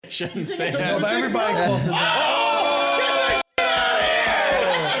shouldn't say No, that. but everybody calls it that.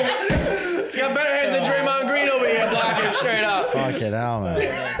 He's got better hands than Draymond Green over here, blocking straight up. Fuck it out, man.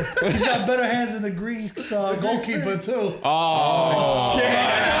 He's got better hands than the Greeks goalkeeper too. Oh,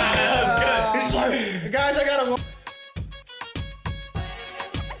 shit. He's like, Guys, I gotta.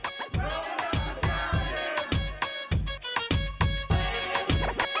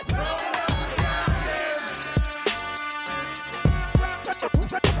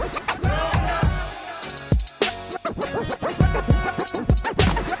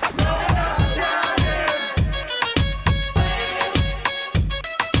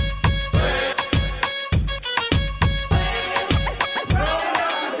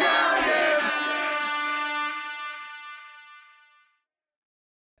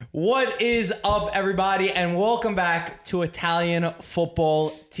 What is up, everybody, and welcome back to Italian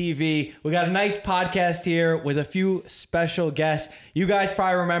Football TV. We got a nice podcast here with a few special guests. You guys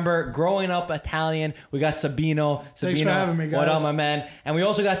probably remember growing up Italian. We got Sabino. Thanks for having me, guys. What up, my man? And we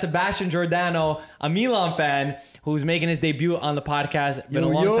also got Sebastian Giordano, a Milan fan, who's making his debut on the podcast. Been a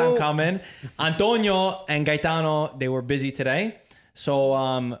long time coming. Antonio and Gaetano, they were busy today,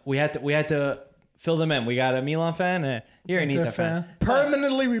 so we had to fill them in. We got a Milan fan and you're an Inter fan.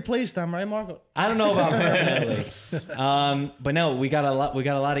 Permanently replace them, right, Marco? I don't know about permanently. But no, we got a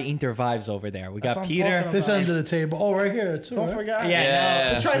lot of Inter vibes over there. We That's got what I'm Peter. talking this about. end of the table. Oh, right here too. Don't right? forget.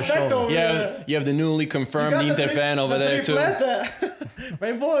 Yeah, The trifecta over there. You have the newly confirmed Inter fan over there, too.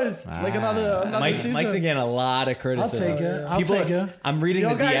 Right, boys? Like another season. Mike's been getting a lot of I'll criticism. take it. I'll People- take it. I'm reading Yo,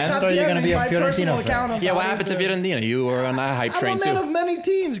 the guys, stop DMs. thought you were gonna DMing be a my Fiorentina personal fan. account on Yeah, what Twitter. happened to Fiorentina? You were on that hype I'm train, a man too. of many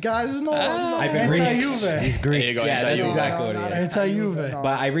teams, guys. There's no. I've been Anti reading. Juve. He's There Greek. you go. Yeah, that's exactly what it is. Anti-Juve.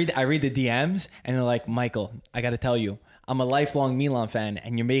 But I read the DMs and they're like, Michael, I got to tell you, I'm a lifelong Milan fan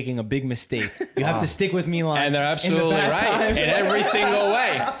and you're making a big mistake. You have to stick with Milan. And they're in the absolutely bad right times." in every single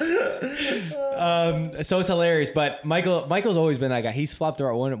way. So it's hilarious. But Michael's always been that guy. He's flopped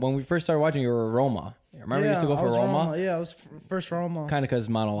around. When we first started watching, you were a Roma. Remember, you used to go I for was Roma? Yeah, I was first Roma. Kind of because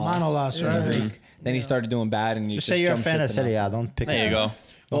Manolas. Manolas, right? Then he started doing bad, and you Just say you're a jumped fan ship of to Serie Napoli. A. Don't pick. There you go.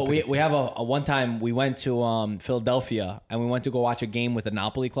 Well, we have a one time we went to Philadelphia and we went to go watch a game with the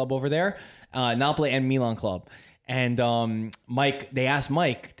Napoli club over there, Napoli and Milan club. And Mike, they asked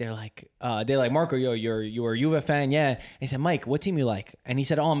Mike, they're like Marco, you're a Juve fan, yeah. And he said, Mike, what team you like? And he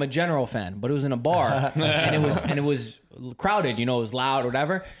said, oh, I'm a General fan, but it was in a bar and it was crowded, it was loud,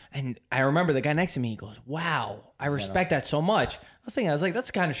 whatever. And I remember the guy next to me, he goes, wow, I respect that so much. I was like,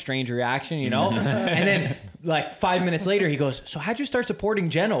 that's kind of strange reaction, And then like 5 minutes later, he goes, so how'd you start supporting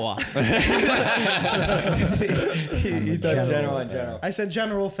Genoa? He thought Genoa in general. I said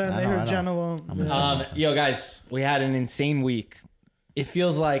general fan. They I know. heard Genoa. Yo, guys, we had an insane week. It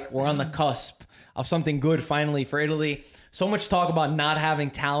feels like we're on the cusp of something good finally for Italy. So much talk about not having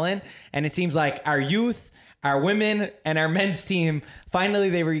talent, and it seems like our youth, our women, and our men's team, finally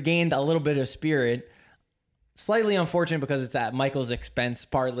they regained a little bit of spirit. Slightly unfortunate because it's at Michael's expense,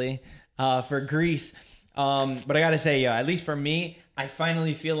 partly for Greece. But I gotta say, at least for me, I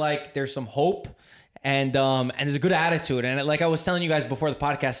finally feel like there's some hope and there's a good attitude. And like I was telling you guys before the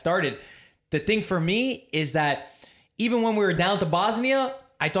podcast started, the thing for me is that even when we were down to Bosnia,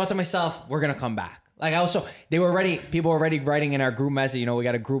 I thought to myself, we're gonna come back. Like people were already writing in our group message. We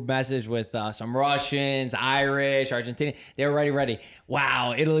got a group message with some Russians, Irish, Argentinian. They were already ready.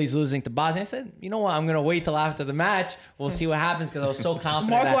 Wow, Italy's losing to Bosnia. I said, you know what? I'm gonna wait till after the match. We'll see what happens because I was so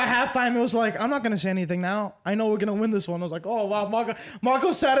confident. Marco that- at halftime, it was like, I'm not gonna say anything now. I know we're gonna win this one. I was like, oh wow,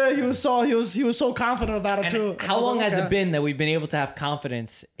 Marco said it. He was so confident about it And too. how long has it been that we've been able to have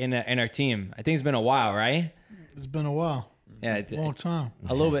confidence in our team? I think it's been a while, right? It's been a while. Yeah, Long time.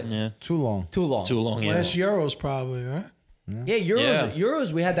 a little bit. Yeah. Too long. Too long. Too long, yeah. Last Euros probably, right? Yeah,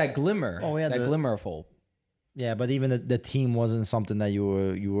 Euros. We had that glimmer. Oh, we had that the- glimmer of hope. Yeah, but even the team wasn't something that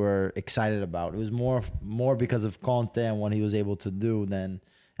you were excited about. It was more because of Conte and what he was able to do than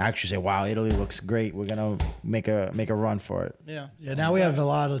actually say, "Wow, Italy looks great. We're gonna make a run for it." Yeah. Yeah, now we have a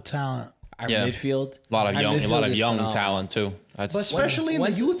lot of talent. Our Yeah. midfield. A lot Our of midfield is young phenomenal. talent too. That's But especially in the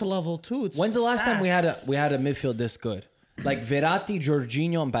when's- youth level too. It's When's the last time stacked. we had a midfield this good? Like Verratti,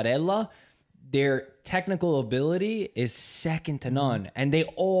 Jorginho, and Barella, their technical ability is second to none, and they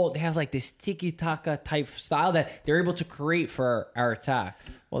have like this tiki-taka type style that they're able to create for our attack.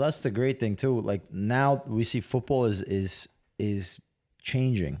 Well, that's the great thing too. Like now we see football is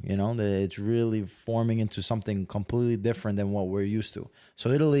changing. It's really forming into something completely different than what we're used to. So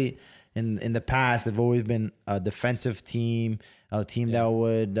Italy, in the past, they've always been a defensive team, a team that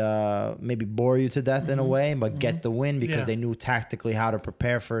would maybe bore you to death in a way, but get the win because they knew tactically how to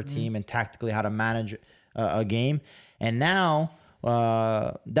prepare for a team and tactically how to manage a game. And now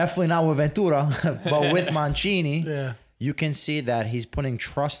definitely not with Ventura, but with Mancini, Yeah. you can see that he's putting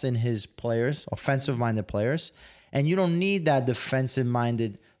trust in his players, offensive-minded players, and you don't need that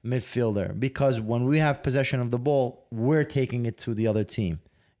defensive-minded midfielder because when we have possession of the ball, we're taking it to the other team.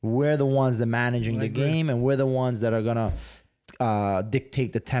 We're the ones that are managing the game, and we're the ones that are gonna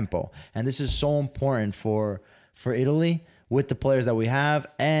dictate the tempo. And this is so important for Italy with the players that we have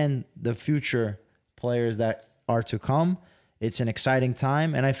and the future players that are to come. It's an exciting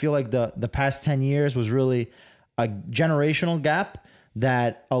time, and I feel like the past 10 years was really a generational gap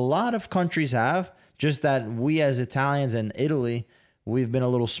that a lot of countries have. Just that we as Italians and Italy, we've been a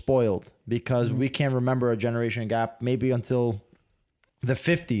little spoiled because we can't remember a generation gap maybe until the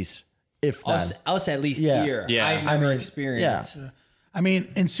 50s, if that. Us at least Yeah. here. Yeah. I never I mean, experienced. yeah. I mean,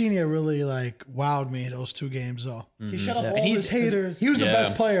 Insigne really like wowed me those 2 games though. He shut up all And his haters. He was the Yeah.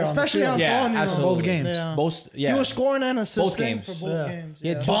 best player, Especially on on the field. Yeah, Antonio. absolutely. Both games. Yeah. Both, yeah. He was scoring and assisting games. for both Yeah. games. He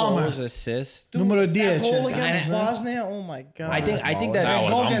had Yeah. 2 Bomber. goals, assists. Numero That 10. goal against I- Bosnia, oh my god! I think that That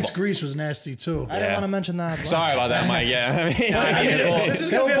was Goal against Greece was nasty too. I didn't want to mention that. but- Sorry about that, Mike. Yeah, I mean, This is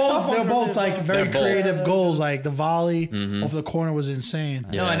They're gonna be a tough both, one they're for both me, like but- very They're both- creative goals. Like the volley over the corner was insane.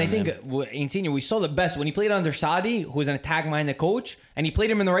 No, and I think man. Insigne, we saw the best when he played under Sadi, who was an attack-minded coach, and he played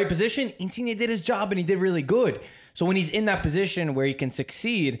him in the right position. Insigne did his job, and he did really good. So when he's in that position where he can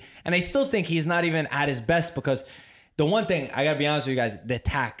succeed, and I still think he's not even at his best because the one thing I gotta be honest with you guys, the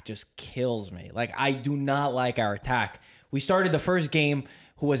attack just kills me. Like I do not like our attack. We started the first game.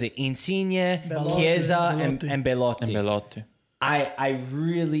 Who was it? Insigne, Chiesa, and Belotti. and Belotti. I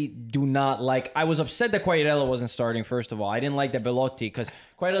really do not like. I was upset that Quagliarella wasn't starting. First of all, I didn't like that Belotti because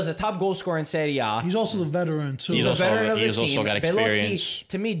Quagliarella's a top goal scorer in Serie A. He's also the veteran too. He's a also- veteran of the he's also team. got experience. Belotti,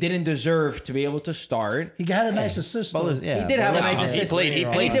 to me, didn't deserve to be able to start. He had a nice assist. Well, though. yeah, He did have a but nice he assist. played- he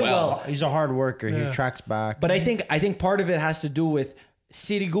played did well. He's a hard worker. Yeah. He tracks back. But I think part of it has to do with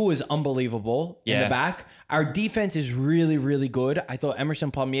Sirigu is unbelievable in Yeah. the back. Our defense is really, really good. I thought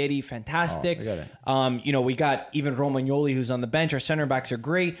Emerson Palmieri, fantastic. forget it. We got even Romagnoli, who's on the bench. Our center backs are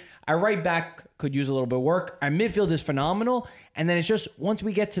great. Our right back could use a little bit of work. Our midfield is phenomenal. And then it's just once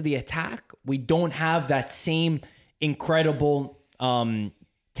we get to the attack, we don't have that same incredible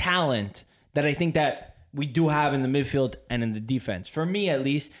talent that I think that we do have in the midfield and in the defense. For me, at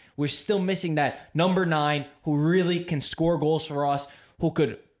least, we're still missing that number 9 who really can score goals for us, who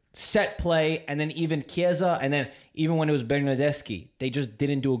could set play, and then even Chiesa, and then even when it was Bernardeschi, they just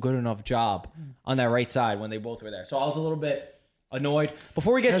didn't do a good enough job on that right side when they both were there. So I was a little bit annoyed.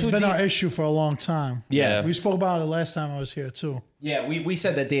 Before we get That's too been deep, our issue for a long time. Yeah. We spoke about it last time I was here too. yeah, we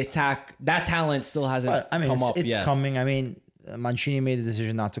said that the attack, that talent still hasn't But, I mean, come up it's yet. coming. I mean, Mancini made the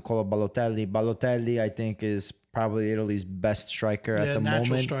decision not to call up Balotelli. Balotelli, I think, is probably Italy's best striker Yeah, at the natural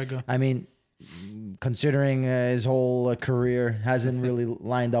moment. striker. I mean, considering his whole career hasn't really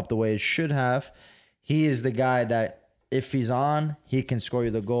lined up the way it should have, he is the guy that if he's on, he can score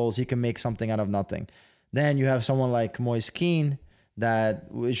you the goals. He can make something out of nothing. Then you have someone like Moise Kean that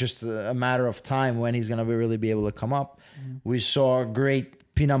it's just a matter of time when he's going to really be able to come up. We saw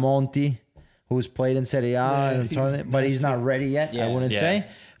great Pinamonti, who's played in Serie A, and tournament, but he's not ready yet, I wouldn't Yeah. say.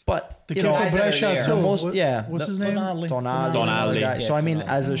 But The you kid know, from guys that are Brescia there. too. The most- What- yeah, What's the- his name? Tonali. Tonali. Tonali. So I mean, Tonali.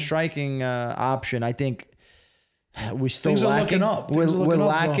 as a striking option, I think we still Things are lacking. looking up. We're, Things are we're looking up,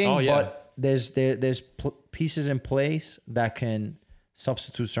 though. lacking, Oh, yeah. but there's pieces in place that can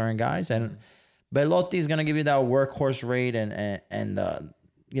substitute certain guys, and Belotti is gonna give you that workhorse rate and the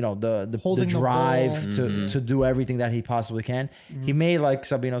Holding the drive ball. to do everything that he possibly can. He made, like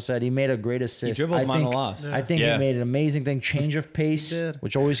Sabino said, he made a great assist. dribbled I think, Manolas. I think Yeah. he made an amazing thing, change of pace, did.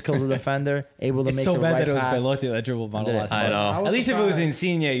 which always kills the defender. Able to It's make so the bad right that it was pass. Belotti that dribbled Manolas. I know. At least if it was surprised.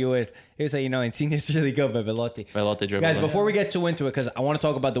 Insigne, you would say, Insigne's really good, but Belotti. Belotti dribbled Guys, him. before we get too into it, because I want to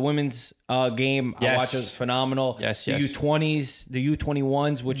talk about the women's game. I Yes. watched it, was phenomenal. Yes, The yes. U20s, the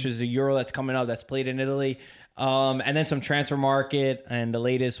U21s, which is the Euro that's coming up, that's played in Italy. And then some transfer market and the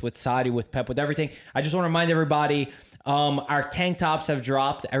latest with Sadi, with Pep, with everything. I just want to remind everybody, our tank tops have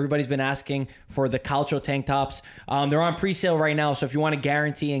dropped. Everybody's been asking for the Calcio tank tops. They're on pre-sale right now. So if you want to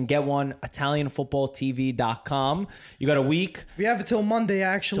guarantee and get one, ItalianFootballTV.com. You got a week. We have it till Monday,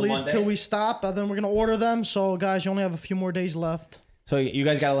 actually, Till Monday? till we stop. And then we're gonna order them. So, guys, you only have a few more days left. So you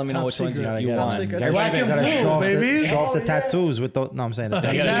guys got to let me know Top which ones secret. you Gotta want. secret. gotta- Black and gotta blue, show off baby. show off the Oh, yeah. tattoos with the. No, I'm saying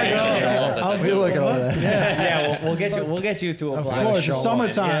that. Exactly. I was We look over there. Yeah, we'll get you to Of apply. course, show it's off.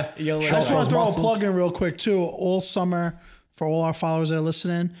 summertime. Yeah, you'll I let just want those to throw muscles. a plug in real quick too. All summer, for all our followers that are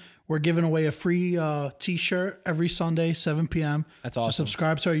listening, we're giving away a free T-shirt every Sunday, 7 p.m. That's Just awesome.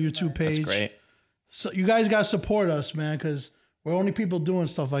 subscribe to our YouTube page. That's great. So you guys got to support us, man, because we're only people doing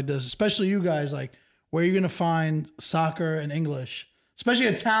stuff like this. Especially you guys. Like where you're gonna find soccer and English, especially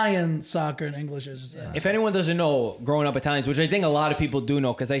Italian soccer and English. Is If anyone doesn't know, growing up Italians, which I think a lot of people do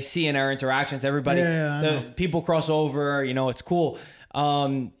know, because I see in our interactions, everybody, I know. people cross over. It's cool.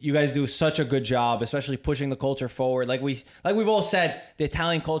 You guys do such a good job, especially pushing the culture forward. Like we've all said, the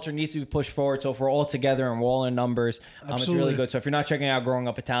Italian culture needs to be pushed forward. So if we're all together and we're all in numbers, it's really Absolutely. good. So if you're not checking out Growing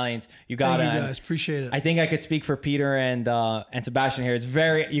Up Italians, you gotta. Thank you guys, appreciate it. I think I could speak for Peter and Sebastian here. It's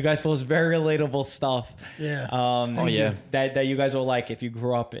you guys post very relatable stuff. Yeah. yeah. That you guys will like if you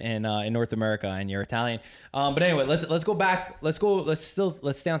grew up in North America and you're Italian. But anyway, let's go back. Let's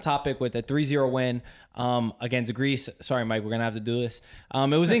stay on topic with the 3-0 win against Greece. Sorry, Mike, we're gonna have to do this.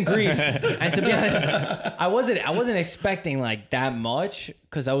 It was in Greece, and to be honest, I wasn't expecting like that much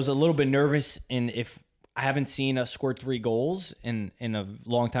because I was a little bit nervous. And if I haven't seen us score 3 goals in a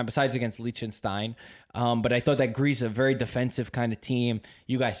long time, besides against Liechtenstein. But I thought that Greece, a very defensive kind of team,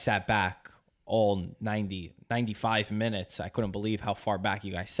 you guys sat back all 95 minutes. I couldn't believe how far back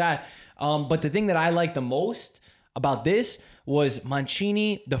you guys sat. But the thing that I liked the most about this was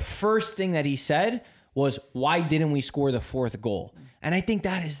Mancini. The first thing that he said was, why didn't we score the 4th goal? And I think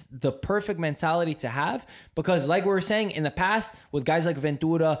that is the perfect mentality to have, because like we were saying in the past with guys like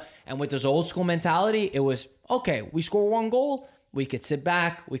Ventura and with this old school mentality, it was, okay, we score 1 goal, we could sit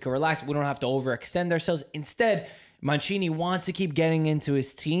back, we could relax, we don't have to overextend ourselves. Instead, Mancini wants to keep getting into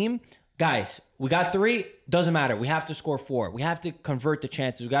his team. Guys, we got 3, doesn't matter. We have to score 4. We have to convert the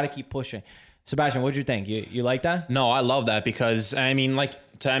chances. We got to keep pushing. Sebastian, what'd you think? You like that? No, I love that because, I mean, like,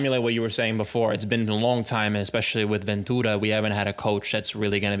 to emulate what you were saying before, it's been a long time, and especially with Ventura, we haven't had a coach that's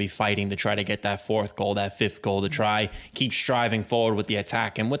really going to be fighting to try to get that 4th goal, that 5th goal, to try keep striving forward with the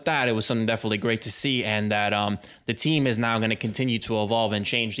attack. And with that, it was something definitely great to see, and that the team is now going to continue to evolve and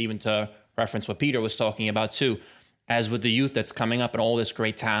change, even to reference what Peter was talking about too. As with the youth that's coming up and all this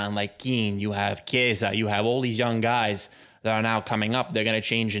great talent like Keane, you have Chiesa, you have all these young guys that are now coming up. They're going to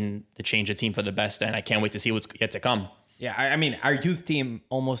change the team for the best, and I can't wait to see what's yet to come. Yeah, I mean, our youth team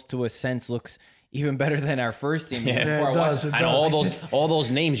almost to a sense looks even better than our first team. Yeah. Yeah, it does. I know all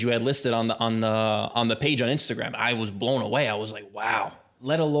those names you had listed on the page on Instagram. I was blown away. I was like, wow.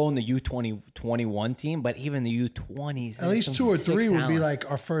 Let alone the U21 team, but even the U20s. At least 2 or 3 would be like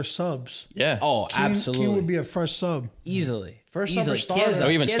our first subs. Yeah. Oh, absolutely. Keane would be a first sub. Easily. First sub or Easily. starter. Chiesa-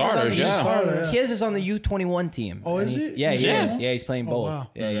 Or even Chiesa's on starters, the- yeah. Starter, yeah. Chiesa's on the U21 team. Oh, And is he's- he? Yeah, he Yeah. is. Yeah, he's playing both. wow.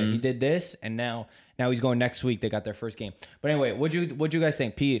 Yeah, yeah. He did this, and now he's going next week. They got their first game. But anyway, what'd you guys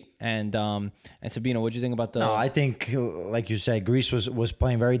think, Pete and Sabino? What'd you think about the? No, I think, like you said, Greece was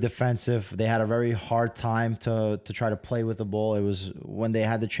playing very defensive. They had a very hard time to try to play with the ball. It was when they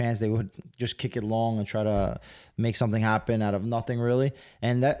had the chance, they would just kick it long and try to make something happen out of nothing, really.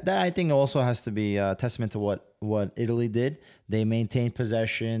 And that I think also has to be a testament to what Italy did. They maintained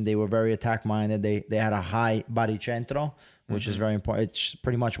possession. They were very attack minded. They had a high baricentro, which is very important. It's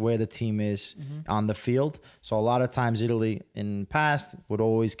pretty much where the team is on the field. So a lot of times Italy in past would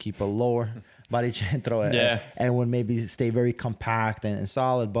always keep a lower baricentro Yeah. and would maybe stay very compact and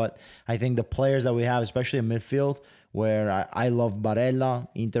solid. But I think the players that we have, especially in midfield, where I love Barella,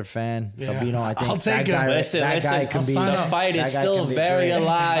 Inter fan, Yeah. Sabino, I think I'll take him. Listen, that guy can be. sign the up. fight is that guy still can be very great.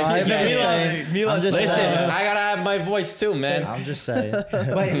 alive. I'm You just guys- saying. I'm just Listen, saying. I gotta have my voice too, man. I'm just saying.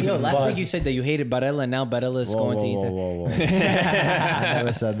 But yo, last But- week you said that you hated Barella, and now Barella is going to Inter. whoa. I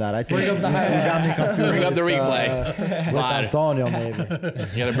never said that. I think you got me confused. Bring up the with, replay. with VOD. Antonio, maybe.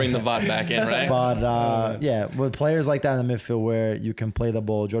 You gotta bring the VOD back in, right? But yeah, with players like that in the midfield where you can play the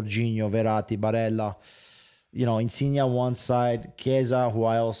ball, Jorginho, Verratti, Barella, Insigne on one side, Chiesa, who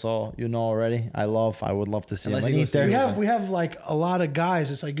I also already. I would love to see Unless him. he And goes to Inter- We have like a lot of guys.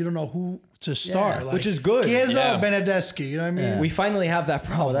 It's like you don't know who to start, like, which is good. Chiesa, Yeah. Benedeschi. You know what I mean? We finally have that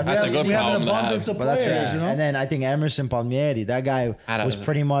problem. That's a good we have problem an to have. abundance of But that's players. right. You know, And then I think Emerson Palmieri, that guy Out of was it.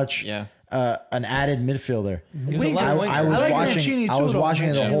 pretty much Yeah. an added midfielder. He was a left winger. I was I like watching. Mancini I too, was though. watching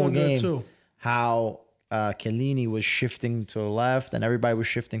the Mancini whole looked good game. too. How Chiellini was shifting to the left, and everybody was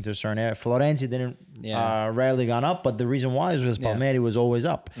shifting to a certain area. Florenzi didn't rarely gone up, but the reason why is because Palmieri was always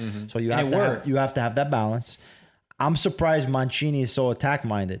up. So you have it to worked. you have to have that balance. I'm surprised Mancini is so attack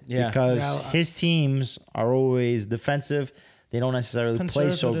minded because Yeah. his teams are always defensive. They don't necessarily play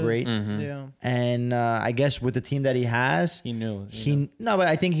so Conservative. great. Yeah. And I guess with the team that he has, He knew. but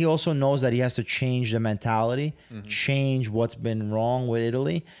I think he also knows that he has to change the mentality, change what's been wrong with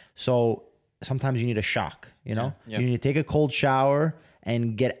Italy. So sometimes you need a shock, Yeah. You need to take a cold shower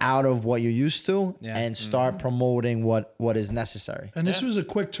and get out of what you're used to and start promoting what is necessary. and this was a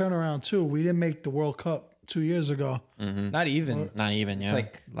quick turnaround too. We didn't make the World Cup 2 years ago, Not even. Not even, yeah. It's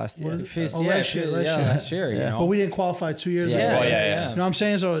like Last year. last year. last year. You know? but we didn't qualify 2 years ago. Yeah, Oh, yeah, You yeah. know what I'm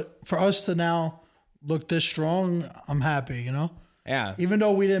saying? So for us to now look this strong, I'm happy. You know, Yeah. even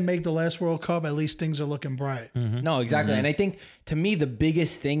though we didn't make the last World Cup, at least things are looking bright. No, exactly. And I think to me, the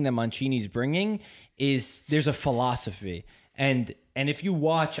biggest thing that Mancini's bringing is there's a philosophy. And if you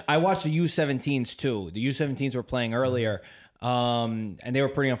watch, I watched the U17s too. The U17s were playing earlier. And they were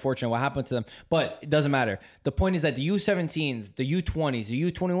pretty unfortunate what happened to them, but it doesn't matter. The point is that the U17s, the U20s,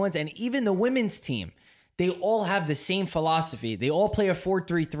 the U21s, and even the women's team, they all have the same philosophy. They all play a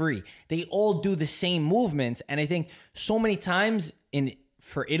 4-3-3. They all do the same movements. And I think so many times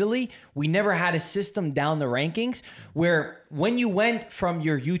for Italy, we never had a system down the rankings where when you went from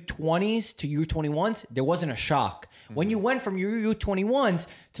your U20s to U21s, there wasn't a shock. When you went from your U21s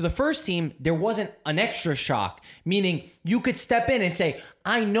to the first team, there wasn't an extra shock, meaning you could step in and say,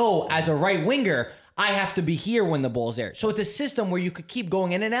 I know as a right winger, I have to be here when the ball's there. So it's a system where you could keep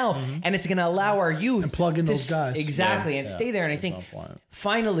going in and out, and it's going to allow our youth And plug in those guys. exactly and stay there. And I think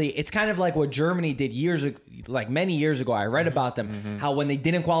finally, it's kind of like what Germany did many years ago. I read about them how when they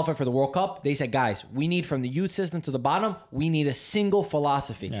didn't qualify for the World Cup, they said, guys, we need from the youth system to the bottom, we need a single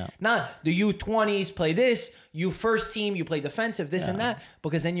philosophy, not the U20s play this. You first team, you play defensive, this and that,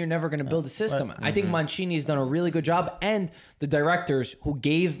 because then you're never going to build a system. I think Mancini has done a really good job, and the directors who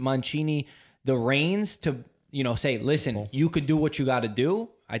gave Mancini the reins to, say, listen, you could do what you got to do.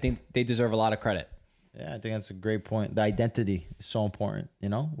 I think they deserve a lot of credit. Yeah, I think that's a great point. The identity is so important,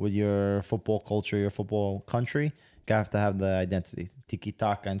 with your football culture, your football country. You have to have the identity.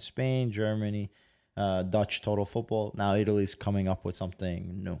 Tiki-taka in Spain, Germany, Dutch total football. Now Italy's coming up with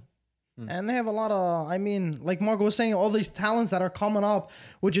something new. And they have a lot of, like Marco was saying, all these talents that are coming up,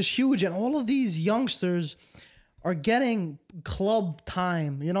 which is huge. And all of these youngsters are getting club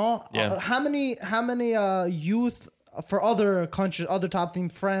time, Yeah. How many youth for other countries, other top team,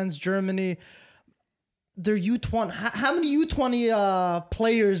 France, Germany, their U20, how many U20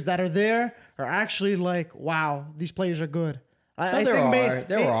 players that are there are actually like, wow, these players are good? I there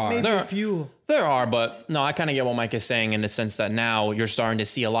think are. maybe a few. There are, but no, I kind of get what Mike is saying in the sense that now you're starting to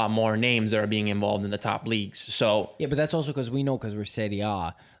see a lot more names that are being involved in the top leagues. So Yeah, but that's also because we're Serie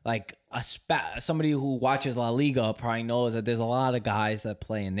A. Like somebody who watches La Liga probably knows that there's a lot of guys that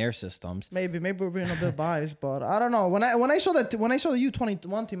play in their systems. Maybe we're being a bit biased, but I don't know. When I saw the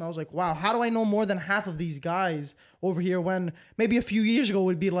U21 team, I was like, wow, how do I know more than half of these guys over here? When maybe a few years ago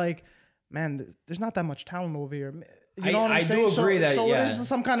would be like, man, there's not that much talent over here. You know what I'm saying? I do agree so yeah. it is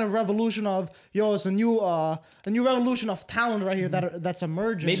some kind of revolution of it's a new revolution of talent right here that's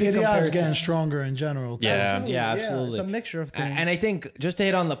emerging. Maybe Serie A is compared getting to- stronger in general. Too. Yeah. Absolutely. It's a mixture of things. And I think just to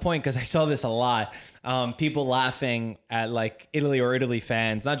hit on the point, because I saw this a lot, people laughing at like Italy or Italy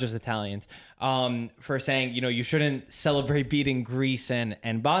fans, not just Italians, for saying, you shouldn't celebrate beating Greece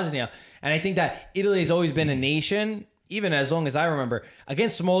and Bosnia. And I think that Italy has always been a nation, even as long as I remember,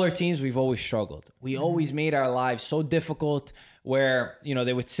 against smaller teams, we've always struggled. We always made our lives so difficult where,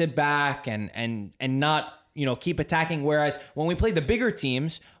 they would sit back and not, keep attacking. Whereas when we played the bigger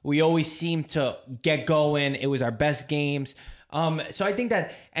teams, we always seemed to get going. It was our best games. So I think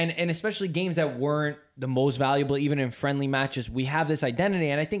that, and especially games that weren't the most valuable, even in friendly matches, we have this identity.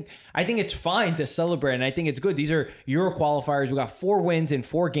 And I think it's fine to celebrate. And I think it's good. These are Euro qualifiers. We got 4 wins in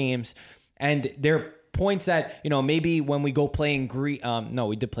 4 games, and they're points that, maybe when we go play in Greece, no,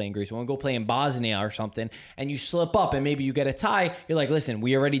 we did play in Greece. When we go play in Bosnia or something and you slip up and maybe you get a tie, you're like, listen,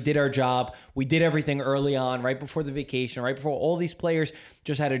 we already did our job. We did everything early on, right before the vacation, right before all these players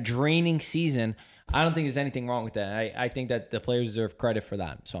just had a draining season. I don't think there's anything wrong with that. I think that the players deserve credit for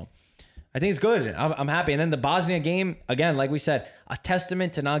that. So I think it's good. I'm happy. And then the Bosnia game, again, like we said, a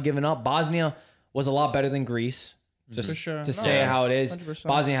testament to not giving up. Bosnia was a lot better than Greece. Just For sure. to say how it is. 100%.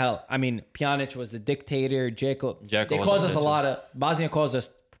 Bosnia had, Pjanic was the dictator. Dzeko They was caused a us bit a lot of, Bosnia caused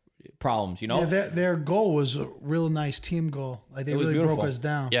us problems, Yeah, their goal was a real nice team goal. Like they was really beautiful. broke us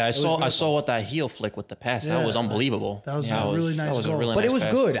down. yeah, I saw what that heel flick with the pass. That Yeah, was unbelievable. that was a really nice That was a goal. really But nice it was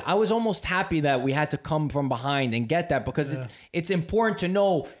pass. good. I was almost happy that we had to come from behind and get that because it's important to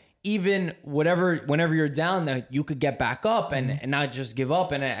know even whenever you're down that you could get back up and not just give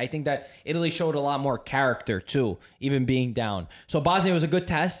up. And I think that Italy showed a lot more character too, even being down. So Bosnia was a good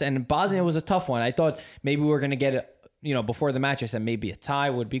test and Bosnia was a tough one. I thought maybe we were going to get before the match, I said maybe a tie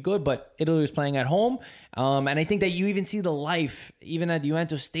would be good, but Italy was playing at home. And I think that you even see the life, even at the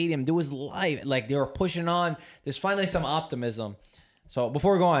Juventus Stadium, there was life. Like they were pushing on. There's finally some optimism. So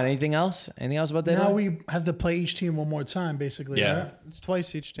before we go on, anything else? Anything else about that? Now we have to play each team one more time, basically. Yeah. Right? It's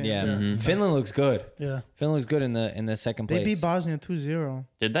twice each team. Yeah. Finland looks good. Yeah. Finland looks good in the second They place. beat Bosnia 2-0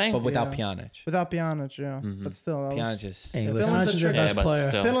 Did they? but without Yeah. Pjanic. without Pjanic, yeah. But still, that was, Pjanic is Hey, Yeah, listen, Finland's Pjanic a is your tricky, best but player.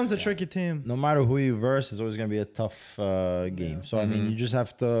 still. Finland's a tricky team. no matter who you verse, it's always going to be a tough game. So I mean, you just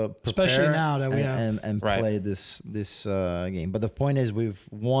have to prepare Especially now that we and, have- and Right. play this game. But the point is, we've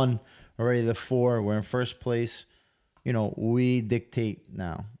won already the 4. We're in first place. You know, we dictate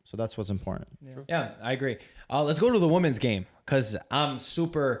now, so that's what's important. Yeah, I agree. Let's go to the women's game because I'm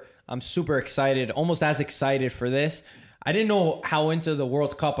super excited, almost as excited for this. I didn't know how into the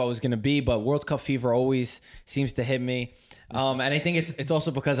World Cup I was going to be, but World Cup fever always seems to hit me. And I think it's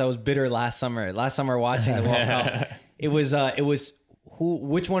also because I was bitter last summer. Last summer watching the World Cup, it was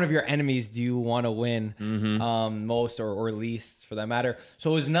which one of your enemies do you want to win most or least for that matter?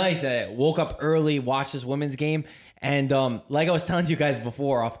 So it was nice. I woke up early, watched this women's game, and like I was telling you guys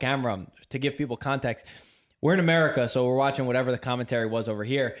before off camera, to give people context, we're in America, so we're watching whatever the commentary was over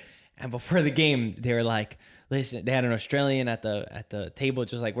here. And before the game, they were like, listen, they had an Australian at the table,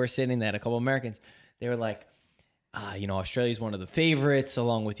 just like we're sitting. They had a couple Americans. They were like, Australia's one of the favorites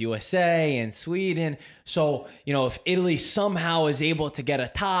along with USA and Sweden. So, if Italy somehow is able to get a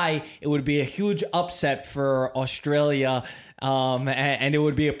tie, it would be a huge upset for Australia. And it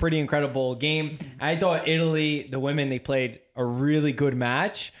would be a pretty incredible game. I thought Italy, the women, they played a really good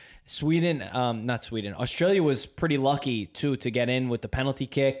match. Australia was pretty lucky too to get in with the penalty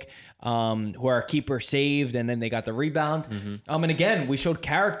kick, who our keeper saved, and then they got the rebound. And again, we showed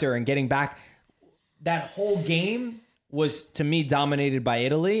character in getting back. That whole game was, to me, dominated by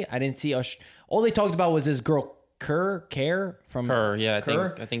Italy. I didn't see all they talked about was this girl Kerr from yeah,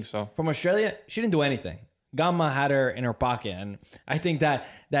 Kerr I think so. from Australia. She didn't do anything. Gamma had her in her pocket, and I think that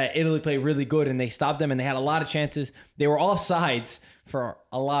Italy played really good, and they stopped them, and they had a lot of chances. They were offsides for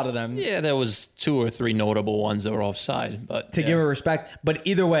a lot of them. Yeah, there was 2 or 3 notable ones that were offside, but To give her respect. But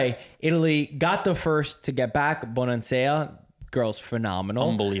either way, Italy got the first to get back. Bonansea, girl's phenomenal.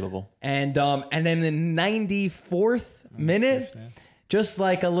 unbelievable. And then the 94th minute, just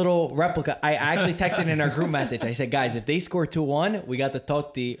like a little replica, I actually texted in our group message. I said, guys, if they score 2-1, we got the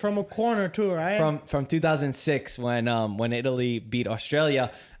Totti From a corner too, right? from 2006 when Italy beat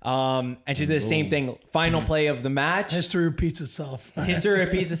Australia. And she did the same thing. Final play of the match. History repeats itself. History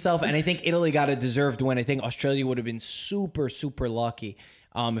repeats itself, and I think Italy got a deserved win. I think Australia would have been super, super lucky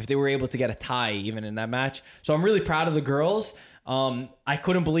if they were able to get a tie even in that match. So I'm really proud of the girls. I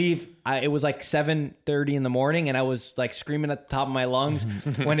couldn't believe it was like 7:30 in the morning, and I was like screaming at the top of my lungs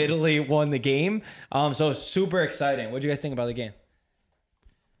when Italy won the game. So super exciting. What do you guys think about the game?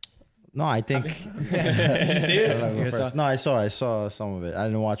 No, I think. Did you see it? No, I saw some of it. I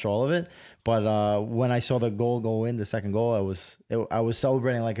didn't watch all of it, but when I saw the goal go in, the second goal, I was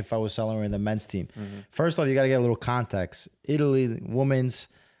celebrating like if I was celebrating the men's team. First off, you got to get a little context. Italy women's,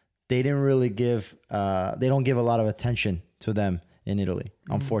 they don't give a lot of attention to them in Italy,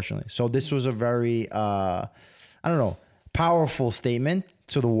 unfortunately. So this was a very powerful statement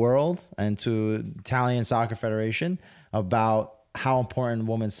to the world and to Italian Soccer Federation about how important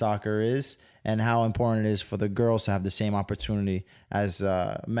women's soccer is and how important it is for the girls to have the same opportunity as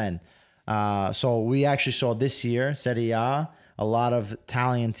men. So we actually saw this year, Serie A lot of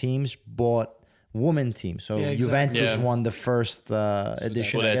Italian teams bought women teams. So Yeah, exactly. Juventus Yeah. won the first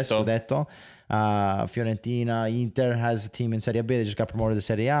edition, I guess, Scudetto. Fiorentina, Inter has a team in Serie B. They just got promoted to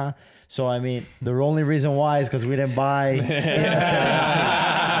Serie A. So, I mean, the only reason why is because we didn't buy Serie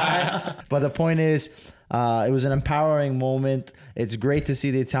A. But the point is, it was an empowering moment. It's great to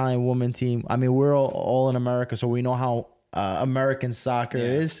see the Italian women team. I mean, we're all in America, so we know how American soccer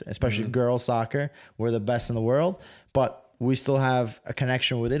is, especially girls soccer. We're the best in the world. But we still have a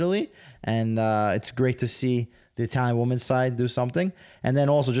connection with Italy, and it's great to see the Italian women's side do something. And then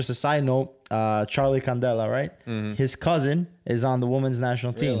also, just a side note, Charlie Candela, right? His cousin is on the women's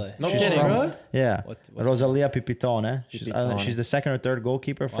national team. Really? No She's kidding. from- Really? Yeah. What's Rosalia Pipitone. She's the second or third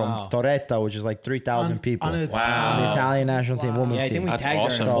goalkeeper from Wow. Torretta, which is like 3,000 people. On on a- the Italian national team, women's Yeah, I think team. we That's tagged her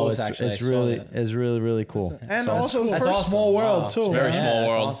awesome. in So both, it's, actually. it's I saw really that. it's really really cool. And So also That's first awesome. small world Wow. too. Very right? small that's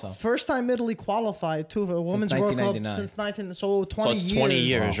world. awesome. First time Italy qualified too for a women's World Cup 1999. since 19. So 20 So it's years. 20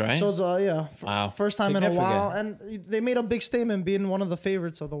 years, right? So it's Wow. first time in a Significant. while, and they made a big statement being one of the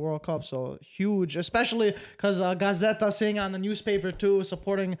favorites of the World Cup. So huge, especially because Gazzetta saying on the newspaper too,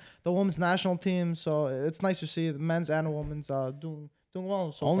 supporting the women's national team. So it's nice to see the men's and women's doing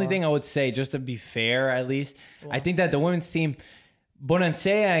well. So Only far. thing I would say, just to be fair, at least, I think that the women's team,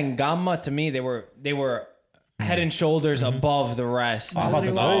 Bonansea and Gamma, to me, they were head and shoulders above the rest. How about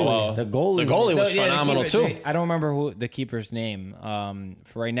the Literally. goalie? The goalie. The goalie was Yeah, the phenomenal keeper- too. I don't remember who the keeper's name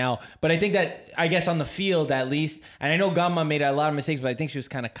for right now, but I think that I guess on the field at least, and I know Gamma made a lot of mistakes, but I think she was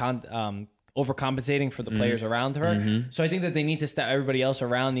kind of overcompensating for the players around her. So I think that they need to step. Everybody else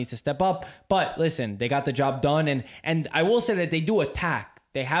around needs to step up. But listen, they got the job done, and I will say that they do attack.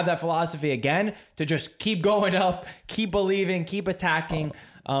 They have that philosophy again to just keep going up, keep believing, keep attacking.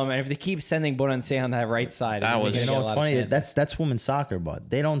 And if they keep sending Bonansé on that right side, That was- You know what's funny? That's women's soccer, but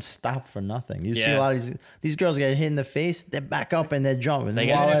they don't stop for nothing. You see Yeah. a lot of these girls get hit in the face, they back up and they jump. And They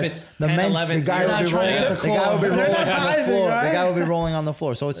get- while Even if as it's the 10, men's, 11, the guy you're will not be trying to rolling, get the the guy will be call. rolling They're on not the diving, floor. right? The guy will be rolling on the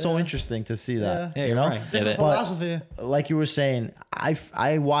floor. So it's so interesting to see that. Yeah, you you're know, right. Different they- philosophy. like you were saying,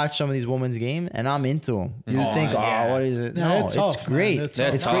 I watch some of these women's games and I'm into them. You Oh, think, yeah. what is it? Yeah, No, they're it's tough, man. great.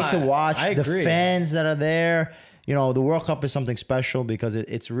 They're It's tough. great to No, watch. I The agree. fans that are there. You know, the World Cup is something special because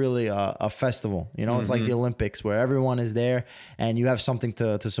it's really a festival. You know, it's like the Olympics where everyone is there and you have something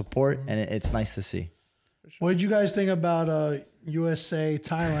to support, and it's nice to see. What did you guys think about USA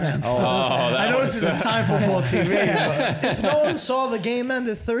Thailand? that I know this is a Thai football team. but If no one saw the game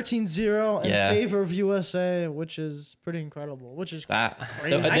ended 13-0 in Yeah. favor of USA, which is pretty incredible. Which is That,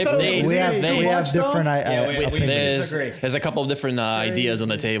 Crazy. I thought it was they- a We have Too we have much, though? different we opinions. disagree. there's a couple of different ideas on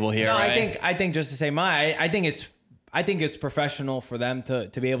the table here, No, right? I think just to say I think it's professional for them to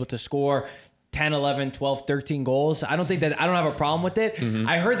be able to score 10, 11, 12, 13 goals. I don't have a problem with it.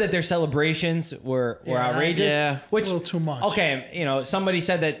 I heard that their celebrations were outrageous. Yeah. Which, A little too much. Okay, somebody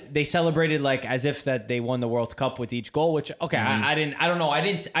said that they celebrated like as if that they won the World Cup with each goal, which okay, I don't know. I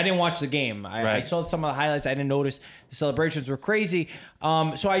didn't watch the game. I Right. saw some of the highlights. I didn't notice the celebrations were crazy.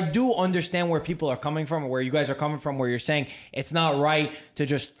 So I do understand where people are coming from, or where you guys are coming from, where you're saying it's not right to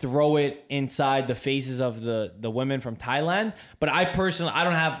just throw it inside the faces of the women from Thailand. But I personally, I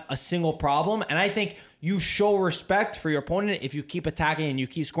don't have a single problem. And I think you show respect for your opponent if you keep attacking and you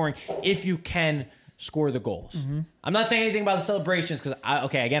keep scoring, if you can score the goals. I'm not saying anything about the celebrations because,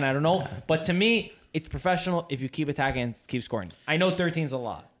 again, I don't know. But to me, it's professional if you keep attacking and keep scoring. I know 13 is a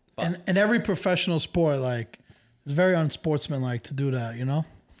lot. But and in every professional sport, like it's very unsportsmanlike to do that. You know,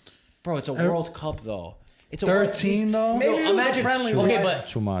 bro, it's a World Cup, though. It's a 13 though. Maybe it was a imagine friendly okay, one. but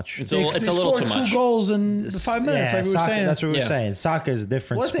Too much. It's a little too scored much. 2 goals in the 5 minutes, like we were soccer, saying. that's what we were Yeah. saying. Soccer is a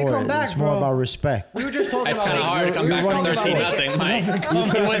different What if they sport. come back, it's more bro? about respect. we were just talking It's about kind of hard to come we back were from running 13-0, Mike.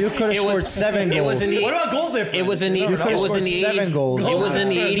 You could have scored 7 It was goals. in the what about goal difference? It was in the You could've it was in scored the 7 goals. It was in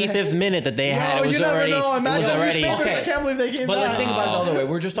the 85th minute that they had. Oh, It was you never already. know. It Imagine was the already. newspapers. Okay. I can't believe they came But back. let's think about it the other way.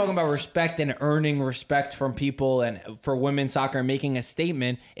 We're just talking about respect and earning respect from people and for women's soccer and making a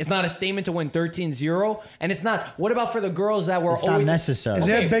statement. It's not a statement to win 13-0. And it's not. What about for the girls that were It's not always necessary. Is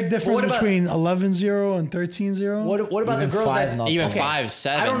there Okay, a big but difference what about- between 11-0 and 13-0? What about Even the girls 5 that not Even Okay.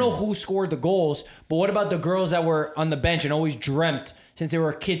 5-7. I don't know who scored the goals, but what about the girls that were on the bench and always dreamt since they were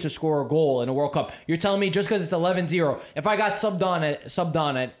a kid to score a goal in a World Cup? You're telling me just because it's 11-0, if I got subbed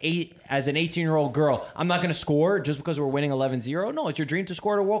on at 8 as an 18-year-old girl, I'm not going to score just because we're winning 11-0? No, it's your dream to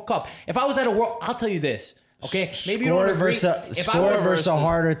score at a World Cup. If I was at a World, I'll tell you this. Okay, maybe you don't agree. Score versus a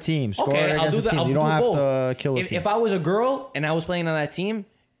harder team. Score Okay, I'll against do a that. team. I'll You do don't have both. to kill a If, team. if I was a girl and I was playing on that team,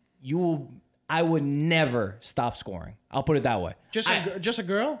 I would never stop scoring. I'll put it that way. just a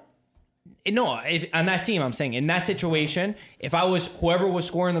girl. No, on that team, I'm saying in that situation, if I was whoever was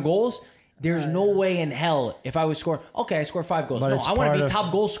scoring the goals, there's no way in hell if I was scoring. Okay, I scored 5 goals. But No, it's I want part to be of-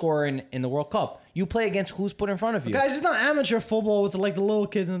 top goal scorer in the World Cup. You play against who's put in front of you. Guys, it's not amateur football with the little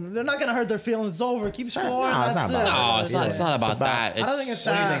kids, and they're not gonna hurt their feelings. It's over. Keep scoring. no, it's That's not it. about No, it's not about that. I don't think it's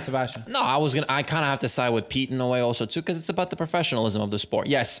What do you that. think, Sebastian? No, I kind of have to side with Pete in a way also too, because it's about the professionalism of the sport.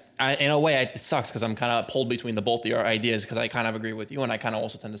 Yes, in a way it sucks because I'm kind of pulled between the both of your ideas because I kind of agree with you and I kind of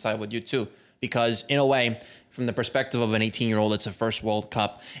also tend to side with you too. Because in a way, from the perspective of an 18-year-old, it's a first World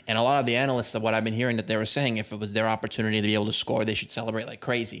Cup. And a lot of the analysts of what I've been hearing that they were saying, if it was their opportunity to be able to score, they should celebrate like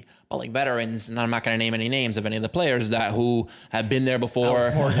crazy. But like veterans, and I'm not going to name any names of any of the players who have been there before.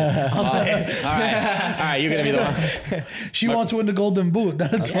 I'll say it. All right, you're going to be the one. She wants to win the Golden Boot.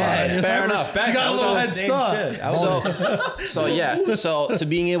 That's fine. you know? Fair enough. She got a little head start. So to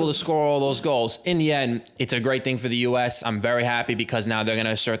being able to score all those goals, in the end, it's a great thing for the U.S. I'm very happy because now they're going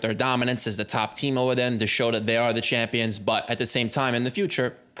to assert their dominance as the top team over there to show that they are the champions. But at the same time, in the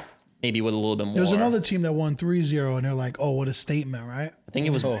future, maybe with a little bit more. There was another team that won 3-0, and they're like, "Oh, what a statement!" Right? I think it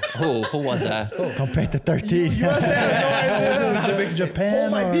was who was that? Compared to 13.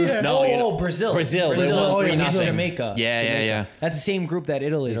 Japan might or be here. Brazil. Brazil. They Brazil won 3-0 Brazil. Jamaica. Yeah. That's the same group that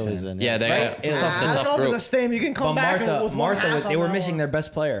Italy's in. Yeah, they Right? it's a I tough, I the don't tough know if group. it's the same. You can come But back Martha, with one half they on were that missing one. their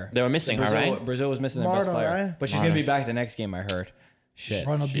best player. They were missing her, Brazil, right? Brazil was missing their best Marta, player. right? But she's going to be back the next game, I heard. Shit.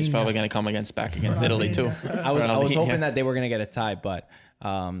 Ronaldinho. She's probably going to come back against Italy too. I was Ronaldinho. hoping that they were gonna get a tie, but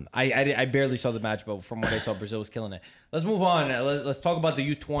I barely saw the match, but from what I saw, Brazil was killing it. Let's move on. Let's talk about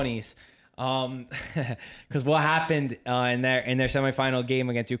the U20s. Because what happened in their semifinal game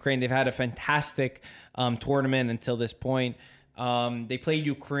against Ukraine, they've had a fantastic tournament until this point. They played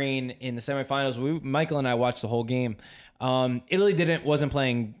Ukraine in the semifinals. Michael and I watched the whole game. Italy wasn't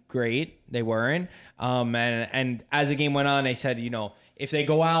playing great. They weren't. And as the game went on, they said, if they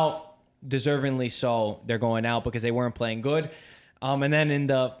go out, deservingly so, they're going out because they weren't playing good. And then in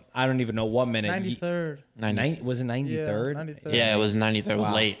the, I don't even know what minute. 93rd. Was it 93rd? 93rd. Yeah, it was 93rd. It was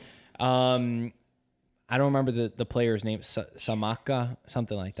Wow. late. I don't remember the player's name, Samaka,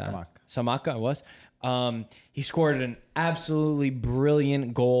 something like that. Samaka it was. He scored an absolutely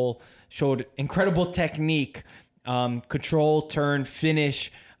brilliant goal, showed incredible technique, control, turn,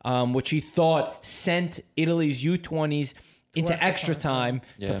 finish, which he thought sent Italy's U20s into extra time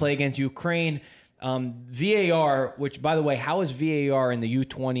to play against Ukraine. VAR, which by the way, how is VAR in the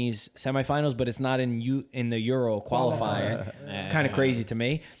U20s semifinals, but it's not in the Euro qualifier? Kind of crazy to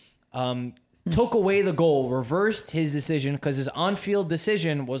me. Took away the goal, reversed his decision because his on-field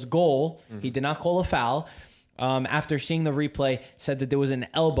decision was goal. He did not call a foul. After seeing the replay, said that there was an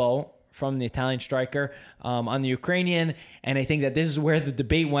elbow from the Italian striker on the Ukrainian, and I think that this is where the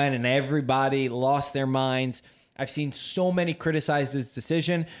debate went, and everybody lost their minds. I've seen so many criticize this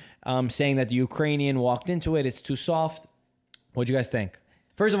decision, saying that the Ukrainian walked into it. It's too soft. What do you guys think?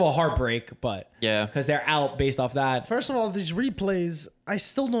 First of all, heartbreak, but Yeah. because they're out based off that. First of all, these replays, I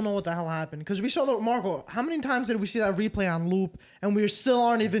still don't know what the hell happened. Because we saw Marco, how many times did we see that replay on loop? And we still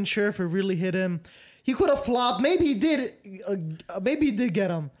aren't even sure if it really hit him. He could have flopped. Maybe he did. Maybe he did get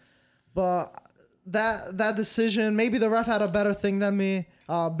him. But that decision, maybe the ref had a better thing than me,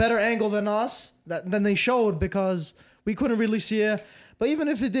 better angle than us, than they showed, because we couldn't really see it. But even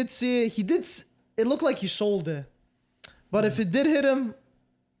if he did see it, it looked like he sold it. But if it did hit him,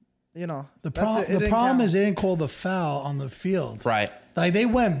 The problem is they didn't call the foul on the field. Right. Like they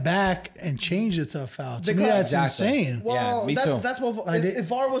went back and changed it to a foul. To me, Because- that's Exactly. insane. Well, Yeah, me that's too. that's what Like if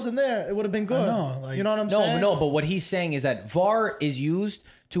VAR wasn't there, it would have been good. know, like- you know what I'm saying? No, but what he's saying is that VAR is used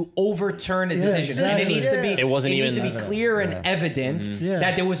to overturn a decision, exactly. and it needs to be It wasn't needs even to be clear and evident Yeah.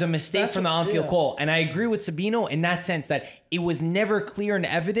 that there was a mistake That's from the what- on-field yeah. call. And I agree with Sabino in that sense that it was never clear and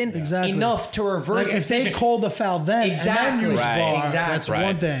evident Exactly. enough to reverse Like the if they decision. called the foul then Exactly. and then use Right. VAR, Exactly. that's Right.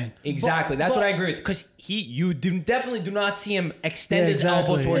 one thing. Exactly, that's what I agree with. Because you definitely do not see him extend Yeah, his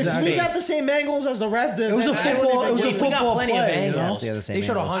elbow exactly. towards If his we face. got the same angles as the ref did, It was then a I football- wouldn't it was a even- We got football plenty play, of you know? angles. They have the same They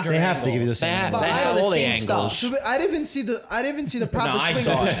showed angles. 100 They have to give you the angles. same They have- angles. they But have I all the same angles. stuff. I didn't even see the proper No, I swing.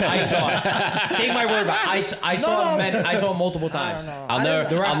 saw it. I saw it. Take my word, but I saw No. it. I saw it multiple times. know. I'll I never,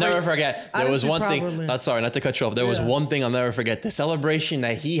 didn't- I'll never referees- forget. I There didn't was see one thing. properly. Sorry, not to cut you off. There was Yeah. one thing I'll never forget. The celebration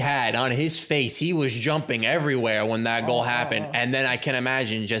that he had on his face. He was jumping everywhere when that goal happened. And then I can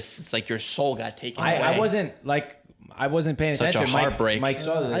imagine, it's like your soul got taken away. I wasn't paying Such a attention. heartbreak. Mike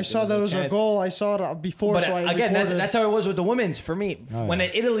saw that. I saw there was a chance. goal. I saw it before. But so I again, recorded. that's how it was with the women's for me. When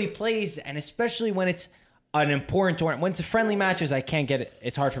Italy plays, and especially when it's an important tournament, when it's a friendly matches, I can't get it.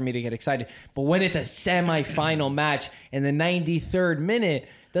 It's hard for me to get excited. But when it's a semi-final match in the 93rd minute,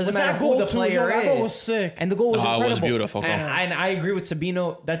 doesn't But matter that who goal the too, player that is. goal was sick. And the goal was Oh, it was incredible. beautiful goal. And I agree with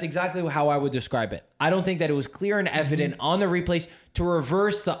Sabino. That's exactly how I would describe it. I don't think that it was clear and evident on the replays to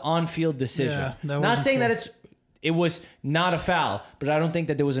reverse the on-field decision. Yeah, that Not wasn't saying cool. that it was not a foul, but I don't think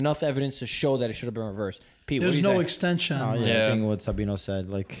that there was enough evidence to show that it should have been reversed. Pete, what There's do you no think? extension. Oh, yeah, Yeah. I think what Sabino said.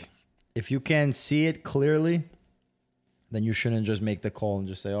 Like, if you can see it clearly, then you shouldn't just make the call and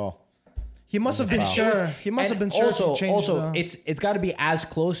just say, "Oh, he must have been foul. sure. He must have been sure. Also, to change the, it's got to be as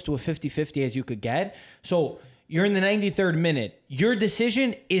close to a 50-50 as you could get. So you're in the 93rd minute. Your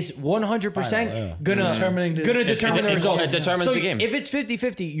decision is 100% Final, yeah. gonna Determining the- determine the it result. determines So the game. If it's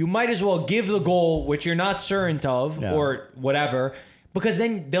 50-50, you might as well give the goal, which you're not certain of, Yeah. or whatever, because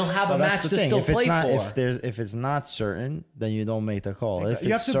then they'll have Well, a match to still If it's play not, for. if it's not certain, then you don't make the call. If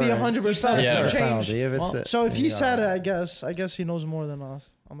you have it's to be certain, 100%. Yeah. it's a Change. penalty. If it's Well, the- So if he yeah. said it, I guess he knows more than us.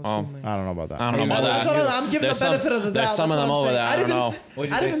 I'm assuming. I don't know about that. I don't know about That's that. what I'm giving There's the benefit of the doubt. There's some of That's them what I'm over saying. there. I don't know.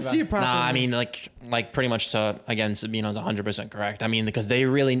 What'd you I think, didn't see it properly. Nah, I mean, like pretty much again, Sabino's 100% correct. I mean, because they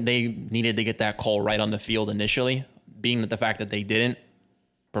needed to get that call right on the field initially. Being that the fact that they didn't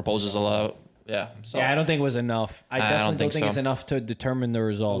proposes a lot. Yeah. So Yeah, I don't think it was enough. I definitely don't think so. it's enough to determine the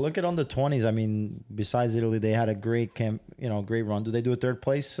result. Look at on the 20s. I mean, besides Italy, they had a great great run. Do they do a third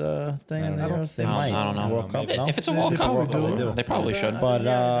place thing? in the Euros? They might. I don't know. World Cup, no? If it's a They World Cup, probably do. they probably should.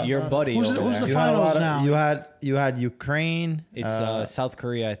 But Your buddy Who's over the there. you had a finals lot of- now? You had Ukraine. It's South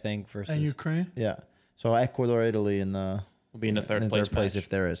Korea, I think, versus And Ukraine. Yeah. So Ecuador, Italy, and We'll be in the third in place. third place match. if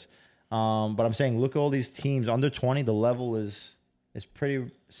there is. But I'm saying, look at all these teams under 20. The level is pretty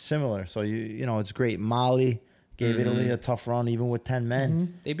similar. So you know it's great. Mali gave Italy a tough run, even with 10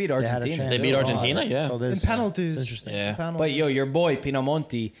 men. They beat They had a Argentina. chance. They beat Argentina, yeah. So In there's penalties. it's interesting. Yeah. Penalties. But yo, your boy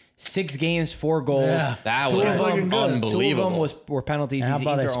Pinamonti, 6 games, 4 goals. Yeah. That Two was of them looking good. unbelievable. 2 of them were penalties. And how He's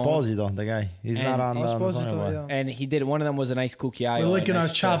about Inter owned. Esposito, though? The guy, he's And not on the Esposito, tournament. yeah. And he did, one of them was a nice Kukiayo. We're licking a our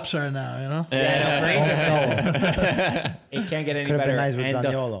nice chops right now, you know? It can't get any Could've been better. nice with And,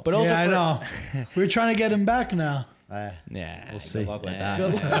 Zaniolo. but also Yeah, I for- know. We're trying to get him back now. Yeah, we'll see. Good luck with that.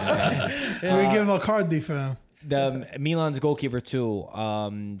 We give him a card D for him. The Milan's goalkeeper too.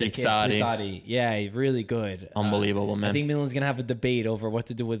 The kid, Pizzarri. Pizzarri. Yeah, he's really good. Unbelievable, I man. think Milan's gonna have a debate over what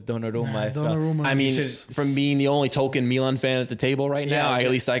to do with Donnarumma. if, Donnarumma I mean, is- from being the only token Milan fan at the table right now, Yeah.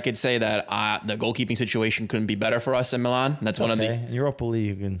 at least I could say that the goalkeeping situation couldn't be better for us in Milan. That's one of the. Okay, in Europa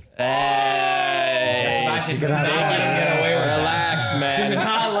League, you can. Hey, relax, man.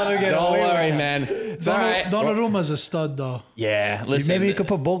 let him get Don't away with worry, that. man. It's all right. Donnarumma's a stud, though. Yeah, listen. Maybe you could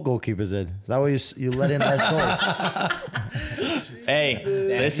put both goalkeepers in. Is that way you let in less goals? Hey,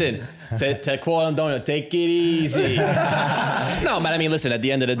 listen. To quote Antonio, take it easy. No, but I mean, listen. At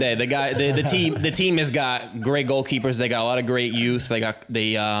the end of the day, the team has got great goalkeepers. They got a lot of great youth. They got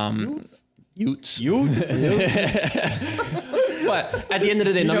Utes. But at the end of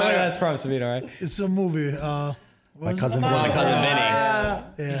the day, You no know where matter that's from, Sabino, right? It's a movie. My cousin. my cousin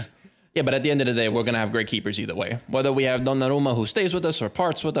Vinny. Yeah. Yeah, but at the end of the day, we're gonna have great keepers either way. Whether we have Donnarumma who stays with us or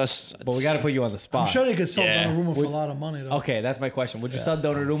parts with us. But we got to put you on the spot. I'm sure they could sell Yeah. Donnarumma for a lot of money, though. Okay, that's my question. Would you sell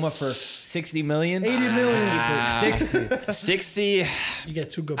Donnarumma for 60 million? 80 million. 60. 60. You get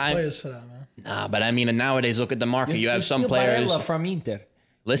two good I- players for that, man. Nah, but I mean, nowadays, look at the market. You have some steal players. Barella from Inter.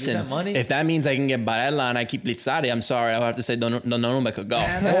 Listen, that money? if that means I can get Barella and I keep Lizzari, I'm sorry. I'll have to say Donnarumma could go.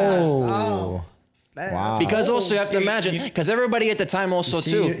 Oh, wow. Because also you have to imagine, because everybody at the time also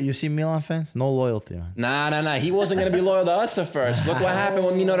too. You see Milan fans? No loyalty, man. Nah. He wasn't gonna be loyal to us at first. Look what happened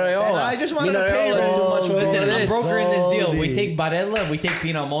with Mino Raiola. I just wanted Mino to pay Raiola's him. too much. Listen, I'm this. brokering this deal. We Baldi. take Barella, we take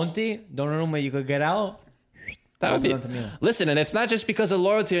Pinamonti. Donnarumma, you could get out. That would be. Both of them to Milan. Listen, and it's not just because of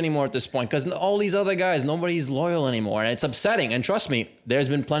loyalty anymore at this point, because all these other guys, nobody's loyal anymore, and it's upsetting. And trust me, there's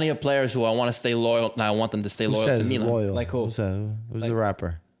been plenty of players who I want to stay loyal, and I want them to stay Who loyal to says Milan. loyal? Like who? Who's the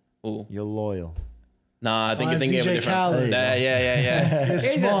rapper? Ooh. You're loyal. Nah, I think Oh, you're that's thinking of a DJ different. Khaled. Yeah.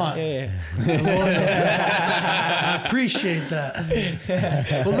 He's smart. I appreciate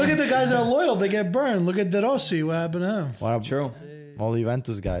that. But look at the guys that are loyal. They get burned. Look at De Rossi. What happened to him? What True. all the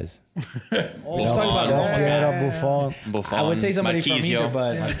Juventus guys. Let's talk about Del Roma. Piero, Buffon. Buffon, I would say somebody from Marchisio. Inter,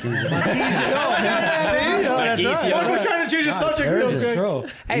 but See? Oh, that's Marchisio. right. I was trying to change the subject there real is a quick. true.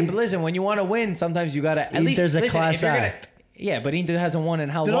 Hey, but listen, when you want to win, sometimes you gotta at least. Inter's a listen, class if you're gonna- act. Yeah, but Inter hasn't won in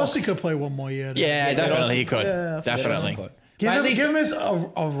how De long? Rossi could play one more year. Yeah, definitely he could. Yeah, Definitely. Give But at him, least- give him his,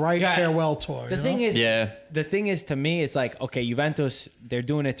 a right Yeah. farewell tour. The you thing know? is, Yeah. the thing is, to me, it's like, okay, Juventus, they're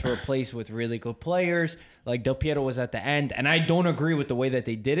doing it to replace with really good players. Like Del Piero was at the end, and I don't agree with the way that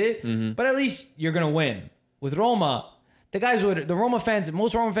they did it. But at least you're gonna win. With Roma, the Roma fans,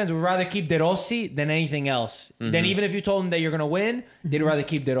 most Roma fans would rather keep De Rossi than anything else. Then even if you told them that you're gonna win, they'd rather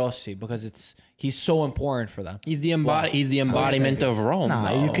keep De Rossi because he's so important for them. He's the embodiment of Rome.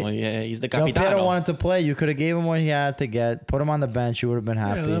 Nah, though. you can- Yeah, he's the Del Piero capitano. wanted to play. You could have gave him what he had to get. Put him on the bench. You would have been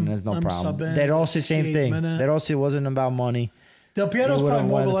happy. let and him- there's no let him problem. sub in, De Rossi, same 68th thing. minute. De Rossi wasn't about money. Del Piero's He would've probably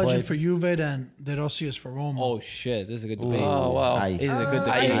more of a wanted to legend play. for Juve than De Rossi is for Roma. Oh shit, this is a good debate. Oh wow. Aye. This is a good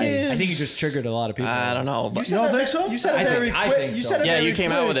debate. I think you just triggered a lot of people. I don't know, but You don't think so? You said I it think- very I quick. think You so. said it yeah, very you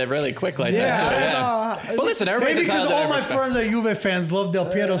came quick. out with it really quick like Yeah, that. Too, I yeah. know. But listen, everybody's Maybe because entitled to all their my respect. friends are Juve fans love Del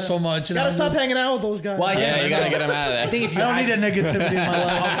Piero so much. And Gotta I'm stop just- hanging out with those guys. Well, Yeah, you gotta get him out of there. I think if I you don't need that negativity in my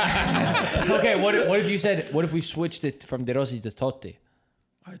life. okay, what if you said what if we switched it from De Rossi to Totti?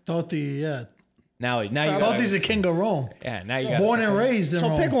 I thought Now you Totti's a king of Rome. yeah, now you got Born and raised in So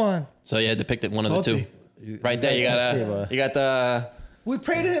Rome. pick one. So you had to pick one of the two. Totti. Right there, you guys can't see, got but- you got the. We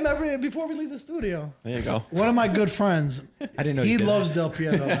pray to him before we leave the studio. There you go. One of my good friends, I didn't know he you did loves Del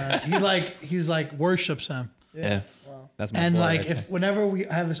Piero, man. He's like worships him. Yeah. That's my And boy like right if whenever we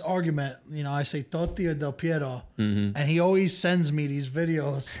have this argument, I say Totti or Del Piero, and he always sends me these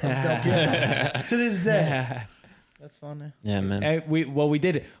videos of Del Piero to this day. That's funny. Yeah, man. there. We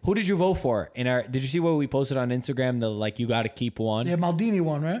did. Who did you vote for? Did you see what we posted on Instagram? The like you got to keep one. Yeah, Maldini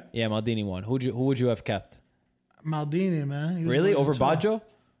won, right? Yeah, Maldini won. Who would you have kept? Maldini, man. He was Really winning over too. Baggio?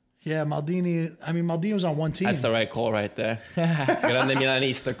 Yeah, Maldini. I mean, Maldini was on one team. That's the right call right there. Grande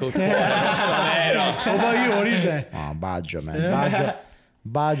Milanista. What about you? What do you think? Oh, Baggio, man.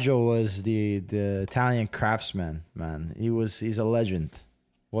 Baggio was the Italian craftsman, man. He's a legend.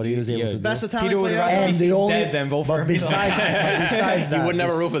 what he was able to do. Best Italian Peter would player. rather And be the seen only, dead than vote for but him. besides, besides that, You would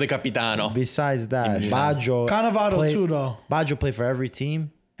never root for the Capitano. Besides that, Baggio Cannavaro too, though. Baggio played for every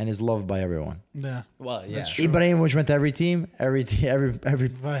team and is loved by everyone. Yeah. Well, yeah. That's true. Ibrahimovic went to every team. Every fan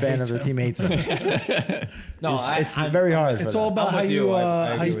of hates the him. team hates him. No, It's very hard. It's for all them. about I'm how with you you. I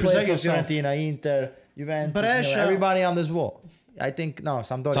how agree you with Play present for yourself. Fiorentina, Inter, Juventus, Brescia. everybody on this wall. I think no,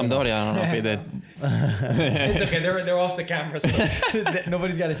 Sampdoria. Sampdoria, I don't know if he did. It's okay. They're off the camera, so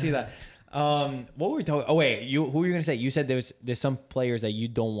nobody's got to see that. What were we talking? Oh wait, who were you gonna say? You said there's some players that you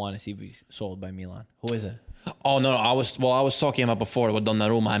don't want to see be sold by Milan. Who is it? Oh no, I was talking about before with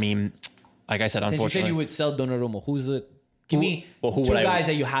Donnarumma. I mean, like I said, Since you said unfortunately, you would sell Donnarumma, who's the? Give Who- me well, who two would I- guys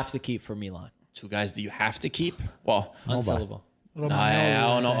that you have to keep for Milan. two guys that you have to keep. Well, Unsellable. I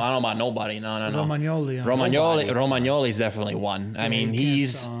don't know. I don't know about nobody. No. Romagnoli. Romagnoli's definitely one. I mean, he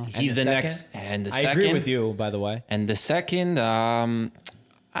he's can't, he's And the the next. second? And the I second, agree with you, by the way. And the second,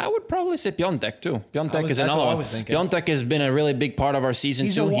 I would probably say Piontek too. Piontek is that's another what I one. was thinking. Piontek has been a really big part of our season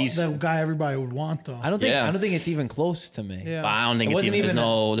He's too. the guy everybody would want, though. I don't think it's even close to me. Yeah. I don't think It it's wasn't even.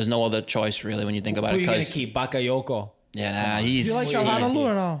 even There's no other choice really when you think about Who are it. you gonna 'Cause keep? Bakayoko. yeah, he's. You like Calhanoglu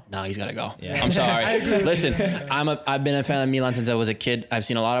or no? No, he's got to go. Yeah. I'm sorry. Listen, I've been a fan of Milan since I was a kid. I've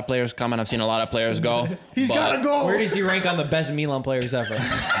seen a lot of players come and I've seen a lot of players go. He's but got to go. Where does he rank on the best Milan players ever?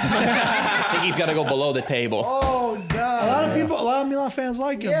 I think he's got to go below the table. Oh A god. lot of Milan fans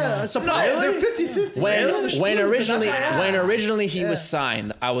like him. Yeah, though. surprisingly. They're 50-50. When originally he was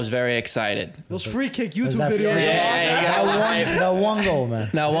signed, I was very excited. Those free kick Was YouTube that videos. free? Yeah, That one goal, man.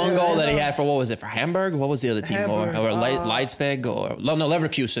 Now one goal that he had for what was it for Hamburg? What was the other team? Hamburg, Or Leipzig or no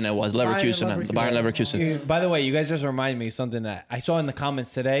Leverkusen? It was Leverkusen. The Bayern Leverkusen. By the way, you guys just remind me of something that I saw in the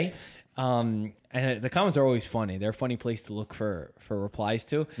comments today. And the comments are always funny. They're a funny place to look for replies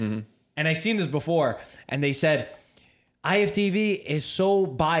to. And I've seen this before. And they said, IFTV is so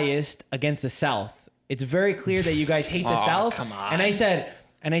biased against the South. It's very clear that you guys hate the Oh, South. come on. And I said,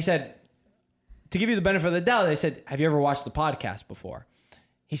 to give you the benefit of the doubt, I said, have you ever watched the podcast before?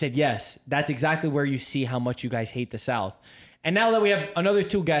 He said, yes. That's exactly where you see how much you guys hate the South. And now that we have another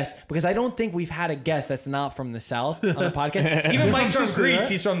two guests, because I don't think we've had a guest that's not from the South on the podcast. Even Mike's from Sicily, Greece,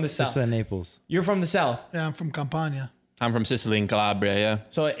 right? he's from the South. Just Naples. You're from the South. Yeah, I'm from Campania. I'm from Sicily and Calabria. Yeah.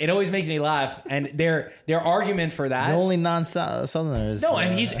 So it always makes me laugh. And their argument for that. The only non-Southerners. No,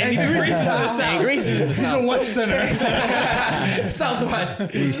 and he's Greece is in the And South. Greece is in the He's a South. Westerner. Southwest.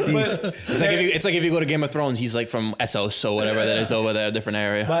 But- It's like if you go to Game of Thrones, he's like from Essos or whatever that is over there, a different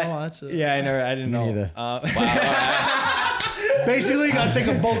area. but- Oh, that's it. yeah, I didn't know. neither. Basically, you got to take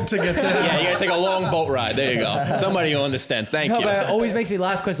a boat to get to Yeah, you gotta take a long boat ride. There you go. Somebody who understands. Thank No, you. but it always makes me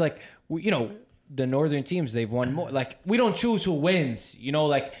laugh because, like, the northern teams, they've won more. Like, we don't choose who wins.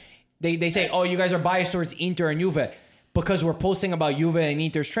 Like, they say, oh, you guys are biased towards Inter and Juve because we're posting about Juve and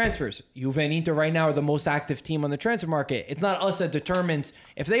Inter's transfers. Juve and Inter right now are the most active team on the transfer market. It's not us that determines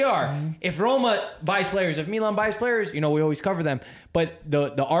if they are. If Roma buys players, if Milan buys players, we always cover them. But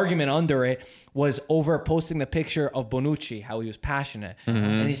the argument under it was over posting the picture of Bonucci, how he was passionate.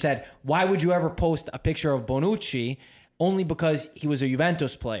 And he said, why would you ever post a picture of Bonucci only because he was a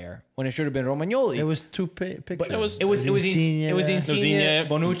Juventus player when it should have been Romagnoli? It was two pictures. But it was Insigne, Insigne,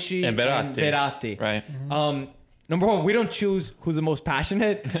 Bonucci, and Verratti. Right. Number one, we don't choose who's the most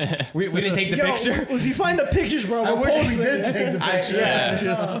passionate. We didn't take the Yo, picture. if you find the pictures, bro, I we're wish we posting did it. take the picture.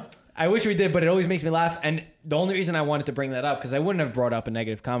 Yeah. I wish we did, but it always makes me laugh. And the only reason I wanted to bring that up, because I wouldn't have brought up a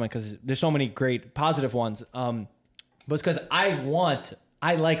negative comment, because there's so many great positive ones, was because I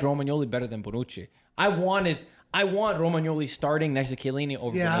like Romagnoli better than Bonucci. I want Romagnoli starting next to Chiellini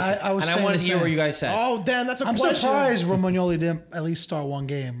over Yeah, Bonucci. I was and I saying wanted the to hear same. what you guys said. Oh, damn, that's a I'm question. surprised Romagnoli didn't at least start one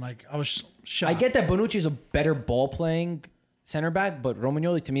game. Like, I was shocked. I get that Bonucci is a better ball playing center back, but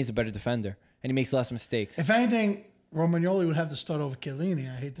Romagnoli to me is a better defender, and he makes less mistakes. If anything, Romagnoli would have to start over Chiellini.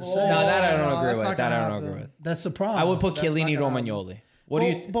 I hate to say No, it. that I don't no, agree that's with. not That gonna I don't happen. agree with. That's the problem. I would put That's not Chiellini gonna Romagnoli.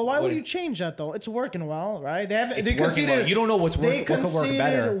 But why would you change that though? It's working well, right? They have. It's they working conceded, well. You don't know what could work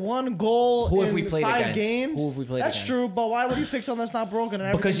better. One goal Who have in we played 5 against? games. Who have we played That's against? true, but why would you fix something that's not broken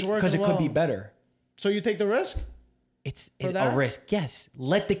and Because everything's working it could be well? better. So you take the risk? It's For a that? risk. Yes.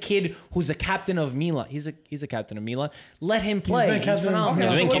 Let the kid who's the captain of Milan. He's a captain of Milan. Let him play. been He's captain of- phenomenal.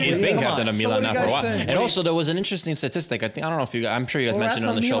 Okay, so He's been Come captain on. of So Milan what do now you for a guys while. think? And also there was an interesting statistic. I don't know if I'm sure you guys Well, mentioned it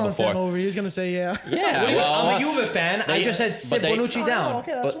on the that's show not Milan fan before. over here. He's gonna say yeah. Yeah, I'm a Juve fan. I just said sit they- Bonucci Oh, down.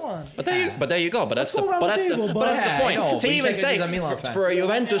 okay, that's one. But there you go. But that's Let's the go around but the that's the table, but but- that's the Yeah, I point. know, To but you even said say he's a Milan fan. for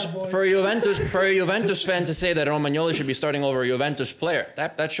a Juventus fan to say that Romagnoli should be starting over a Juventus player,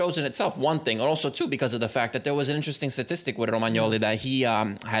 that shows in itself one thing. Also too, because of the fact that there was an interesting statistic with Romagnoli that he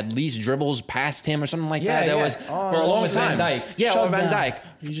had least dribbles past him or something like that. That was for a along long with Van time. Dijk. Yeah, Shut or Van down.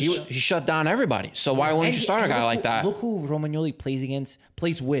 Dijk. He shut down everybody. So why wouldn't you start a guy like that? Look who Romagnoli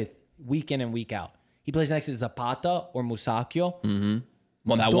plays with week in and week out. He plays next to Zapata or Musacchio.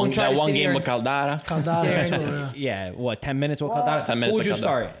 Well, that Don't try to one sit game here with and- Caldara. Caldara, Yeah, what 10 minutes? What 10 minutes Who would you with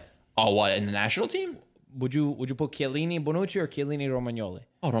Caldara. start? Oh, what in the national team? Would you put Chiellini Bonucci or Chiellini Romagnoli?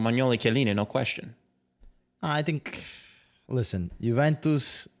 Oh, Romagnoli, Chiellini, no question. I think, listen,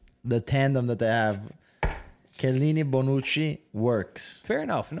 Juventus, the tandem that they have, Chiellini, Bonucci works. Fair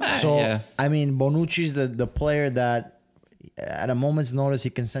enough. No. So yeah. I mean, Bonucci's the player that, at a moment's notice, he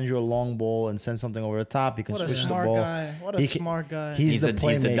can send you a long ball and send something over the top. He can What a switch the smart ball. guy. What a He can- smart guy. He's the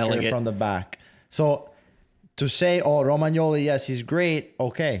He's the playmaker delegate. from the back. So to say, oh, Romagnoli, yes, he's great,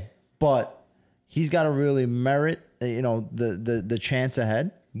 okay, but he's got to really merit, the chance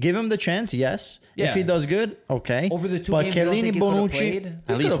ahead. Give him the chance, yes. Yeah. If he does good, okay. Over the 2 but games, you don't Chiellini, think he could've Bonucci, played?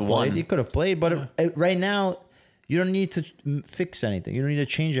 he At least could've one. played. He could have played, but right now, you don't need to fix anything. You don't need to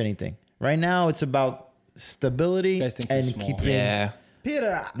change anything. Right now, it's about stability You guys think too and small. keeping Yeah.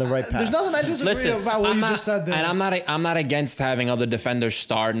 Peter, the right there's path. nothing I disagree about what I'm you not, just said there. and I'm not against having other defenders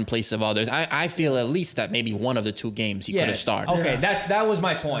start in place of others. I feel at least that maybe one of the 2 games he could have started. Okay, that was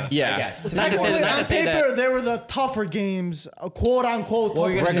my point. Yeah. I guess. Not to say Technically, that- on say paper, that- they were the tougher games, quote unquote. Well,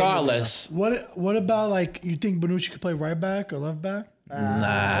 tougher you're gonna say- games. Regardless, What about like you think Bonucci could play right back or left back?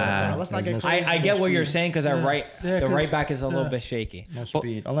 Let's not get crazy. I get what you're saying because Yeah, the 'cause- right back is a little yeah. bit shaky. No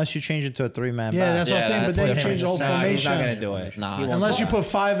speed. Unless you change it to a 3-man Yeah, back. that's what Yeah, I'm saying. But that's then you different. change the whole Nah, he's not formation. gonna do it. Nah, He won't. Unless you put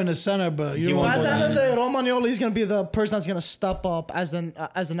 5 in the center, but you don't won't want At to the do end of that. the day, Romagnoli is going to be the person that's going to step up as the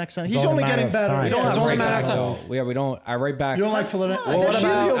next center. He's It's only only a matter getting of better. time. We don't Yeah, have it's a only a right matter of back. time. No, we don't. Our right back. You don't like Philadelphia? What Deschilio,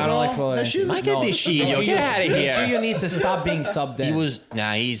 about? I bro. don't like Florenzi. Deschilio. Look at Deschilio. Get out of here. Deschilio needs to stop being subbed in. He was He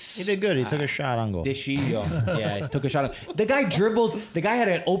he's did good. He took a shot on goal. Deschilio. Yeah, he took a shot. The guy dribbled. The guy had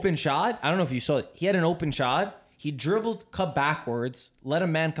an open shot. I don't know if you saw it. He had an open shot. He dribbled, cut backwards, let a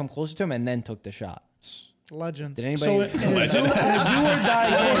man come closer to him, and then took the shot. Legend. Did So anybody? in a do or die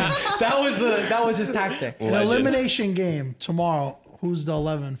game, that was his tactic. an elimination game tomorrow, who's the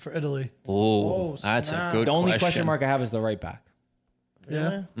 11 for Italy? Oh, that's snap. a good The only question question. mark I have is the right back.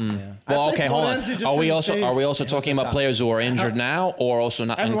 Yeah. Well, I okay, think hold on. Florenzi just Are we gonna also save- talking about players who are injured now, or also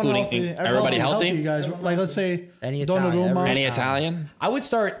not Everyone including healthy. everybody healthy? You guys, like let's say Any Italian, Donnarumma. Any Italian? I would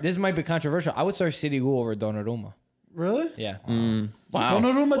start. This might be controversial. I would start Sirigu over Donnarumma. Really? Yeah.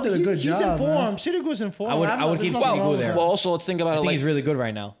 Donnarumma did a good He's job. in man. form. Sirigu's in form. I would there's keep nothing Sirigu wrong with there. that. Well, also let's think about I it. think Like, he's really good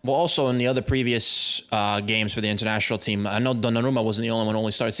right now. well, also in the other previous games for the international team, I know Donnarumma wasn't the only one who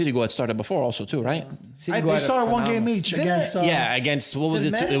only started. Sirigu had started before, also too, right? They started one game each against. Yeah, against what was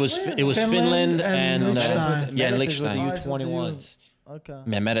Did it? Meret It was win? Finland Finland and and Liechtenstein. yeah, and Meret is with Liechtenstein. the U21s. Okay.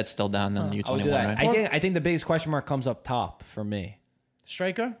 Yeah, Meret's still down in the I would do U21, that. right? I think the biggest question mark comes up top for me.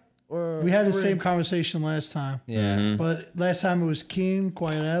 Striker? Or We had the three? same conversation last time. Yeah. But last time it was Keane,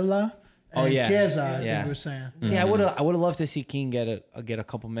 Quagliarella, and Oh, yeah. Chiesa, I Yeah. think we were saying. See, I would have loved to see Keane get a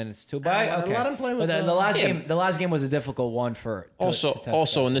couple minutes too. But let him play with But the the- last Yeah. game, the last game was a difficult one for.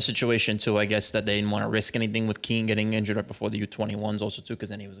 Also in this situation too, I guess that they didn't want to risk anything with Keane getting injured right before the U21s, also too, because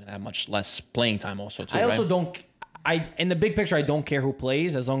then he was gonna have much less playing time, also too. I also right? don't. In the big picture, I don't care who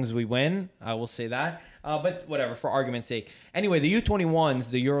plays as long as we win. I will say that. But whatever, for argument's sake. Anyway, the U21s,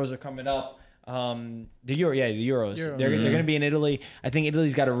 the Euros are coming up. The Euros. They're going to be in Italy. I think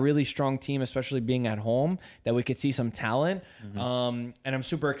Italy's got a really strong team, especially being at home, that we could see some talent. And I'm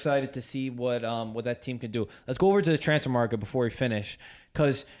super excited to see what that team can do. Let's go over to the transfer market before we finish,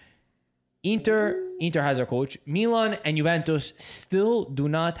 because Inter has a coach. Milan and Juventus still do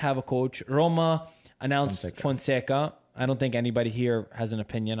not have a coach. Roma announced Fonseca. I don't think anybody here has an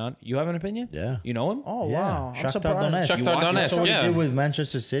opinion on. You have an opinion? Yeah. You know him? Oh, Yeah. wow. I'm Shakhtar surprised. Donetsk. Shakhtar watched it? Donetsk, So what he yeah. did with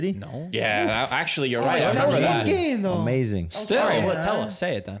Manchester City? No. Yeah, actually, you're right. I That was remember one that. game, though. Amazing. Still, All right, well, tell us.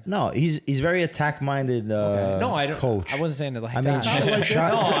 Say it then. No, he's very attack-minded No, I don't. coach. I wasn't saying it like I mean, that.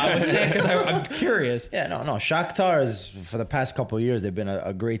 No, I was saying because I'm curious. Yeah, no. Shakhtar is, for the past couple of years, they've been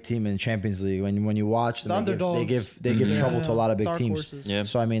a great team in Champions League. When you watch them, The they give underdogs. trouble to a lot of big Dark teams. horses. Yeah.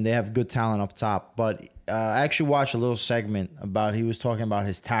 So I mean, they have good talent up top. But I actually watched a little segment about he was talking about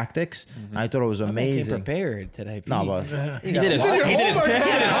his tactics. And I thought it was Came amazing. prepared today. No, Pete. but He did his homework. He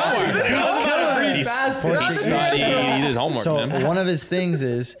studied. He did his homework, So man. one of his things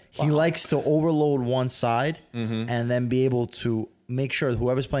is he likes to overload one side and then be able to make sure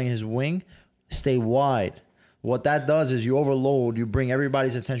whoever's playing his wing stay wide. What that does is you overload, you bring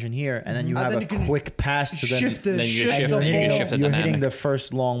everybody's attention here, and then you have then a you can quick pass to them. Shift it. Then you Shift shift the it. You You're can ball. shift the hitting dynamic. the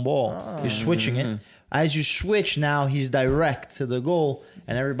first long ball. You're switching it. As you switch now, he's direct to the goal,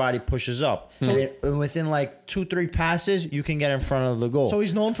 and everybody pushes up. And within like 2-3 passes, you can get in front of the goal. So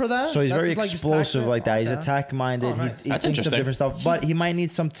he's known for that. So he's That's very his, like, his explosive tactic? like that. He's Okay. attack minded. Oh, nice. He That's thinks of interesting. different stuff, but he might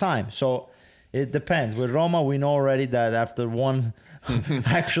need some time. So it depends. With Roma, we know already that after one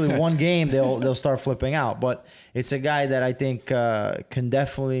game, they'll start flipping out. But it's a guy that I think can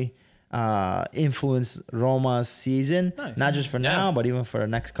definitely influence Roma's season, not just for now, but even for the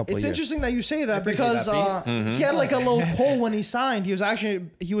next couple It's of years. interesting that you say that appreciate because that, he had like a little quote when he signed. He was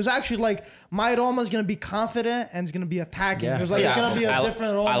actually like, my Roma is gonna be confident and it's gonna be attacking. Yeah. He was like, See, it's gonna be a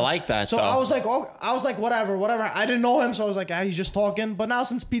different Roma. I like that, So though. I was like, whatever. I didn't know him, so I was like, he's just talking. But now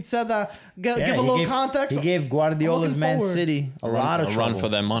since Pete said that, give a he little gave- context. He gave Guardiola's looking Man forward. City a lot of a trouble. run for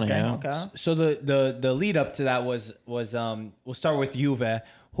their money. Yeah. Okay. So the lead up to that was we'll start with Juve,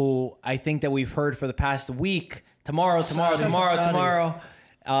 who I think that we've heard for the past week. Tomorrow is going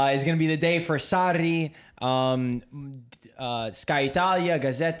to be the day for Sarri. Sky Italia,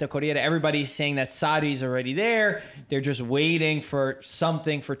 Gazzetta, Corriere, everybody's saying that Sarri's already there. They're just waiting for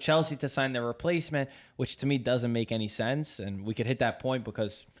something for Chelsea to sign their replacement, which to me doesn't make any sense. And we could hit that point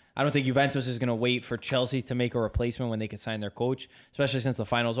because I don't think Juventus is going to wait for Chelsea to make a replacement when they could sign their coach, especially since the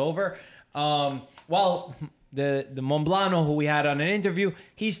final's over. Well, the Monblano, who we had on an interview,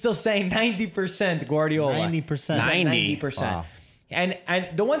 he's still saying 90% Guardiola. 90%. 90%. Wow. And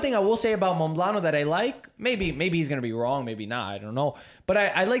the one thing I will say about Monblano that I like, maybe he's going to be wrong, maybe not, I don't know. But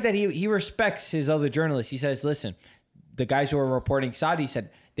I like that he respects his other journalists. He says, listen, the guys who are reporting Sarri said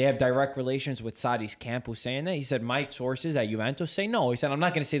they have direct relations with Sarri's camp who's saying that. He said, my sources at Juventus say no. He said, I'm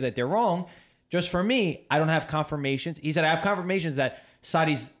not going to say that they're wrong. Just for me, I don't have confirmations. He said, I have confirmations that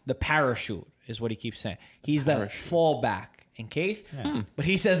Sarri's the parachute, is what he keeps saying. He's the fallback in case. But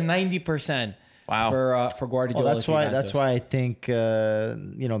he says 90%. Wow. For Guardiola. Well, that's why I think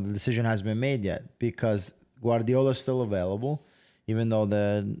the decision hasn't been made yet, because Guardiola's still available, even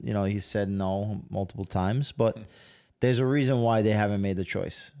though he said no multiple times. But there's a reason why they haven't made the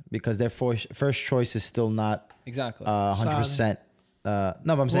choice, because their first choice is still not Exactly. 100%. No,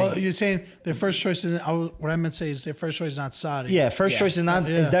 but I'm saying Well, you're saying their first choice isn't. What I meant to say is their first choice is not Saudi. first choice is not.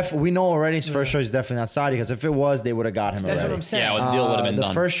 Is definitely, we know already his first choice is definitely not Saudi, because if it was, they would have got him That's already. what I'm saying. Yeah, the deal would have been The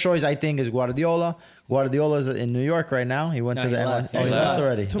done. first choice, I think, is Guardiola. Guardiola's in New York right now. He went No, to he the left. MLS. Oh, he He left left.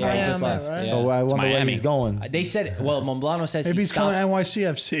 already. To Yeah, he Miami, just left. right? So I wonder where Miami. he's going. They said, well, Monblano says Maybe he he's coming stopped.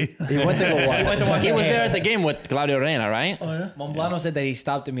 NYCFC. He went to go watch. He was there at the game with Claudio Reyna, right? Monblano said that he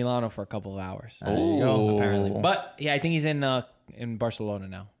stopped in Milano for a couple of hours. There you go. Apparently. But yeah, I think he's in Barcelona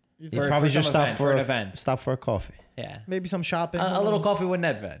now. He probably just some stopped event, an event. Stop for a coffee. Yeah. Maybe some shopping. A little coffee with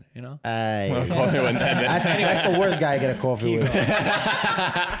Nedved, you know? That's the worst guy to get a coffee with.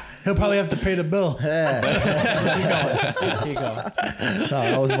 He'll probably have to pay the bill. Here you go. No,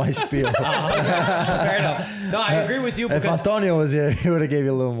 that was my spiel. Fair enough. No, I agree with you If because Antonio was here, he would have gave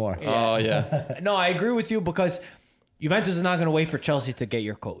you a little more. Oh, yeah. no, I agree with you because Juventus is not going to wait for Chelsea to get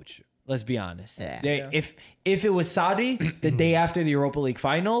your coach. Let's be honest. Yeah. If it was Saudi, the day after the Europa League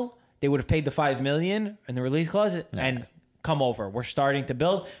final, they would have paid the $5 million and the release clause and come over. We're starting to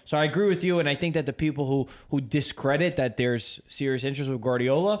build. So I agree with you, and I think that the people who discredit that there's serious interest with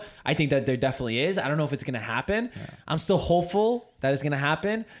Guardiola, I think that there definitely is. I don't know if it's going to happen. Yeah. I'm still hopeful that it's going to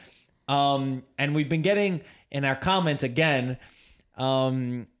happen. And we've been getting in our comments again,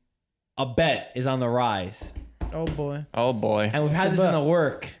 a bet is on the rise. Oh boy. Oh, boy. And we've had this in the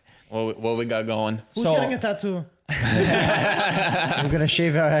work. What we got going? Who's So- getting a tattoo? We're gonna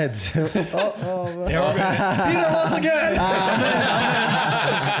shave our heads. Peter lost again. All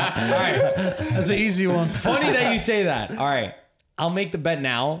right. That's an easy one. Funny that you say that. All right. I'll make the bet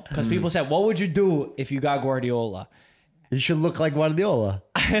now because people said, what would you do if you got Guardiola? You should look like Guardiola.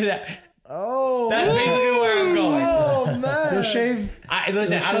 Oh. That's basically where I'm going. Oh man. He'll shave. I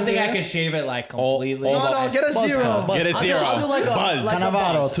don't think I could shave it like completely. No, get a zero. Get a zero. I'll do like a Buzz. like a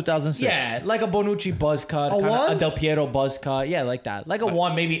Cannavaro, buzz. 2006. Yeah, like a Bonucci buzz cut, kinda one? a Del Piero buzz cut. Yeah, like that. Like a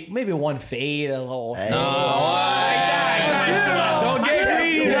one, maybe one fade, a little. Hey. Don't get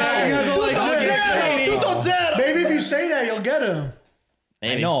greedy. You're gonna go like this. Maybe if you say that, you'll get him.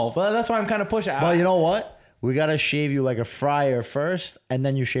 I know, but that's why I'm kind of pushing. Well, you know what? We gotta shave you like a fryer first, and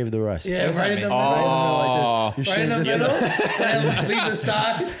then you shave the rest. Yeah, does that right in the mean? middle. Like this. You Right in shave the this middle. And leave the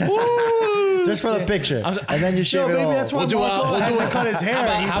sides. just for the picture, and then you shave No, it maybe all. that's why We'll do it Marco on- we'll do hasn't it- cut his hair.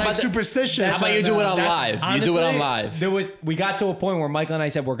 How He's about like the- superstitious. How about you do it on That's- live? You do it on honestly, live. We got to a point where Michael and I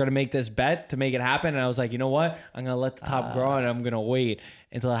said we're gonna make this bet to make it happen, and I was like, you know what? I'm gonna let the top grow, and I'm gonna wait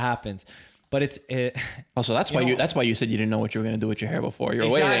until it happens. But it's Oh, so that's why you said you didn't know what you were gonna do with your hair before. You're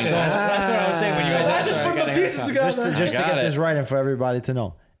exactly. waiting. That's what I was saying when you guys Let's asked just me, I put got the a pieces haircut. together. just to got get it. this right and for everybody to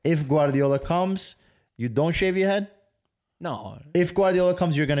know. If Guardiola comes, You don't shave your head? No. If Guardiola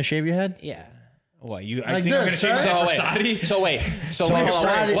comes, you're gonna shave your head? Yeah. What you? I Like think I'm gonna this, shave right? my So head for wait, Saudi. so wait, so So wait, if hold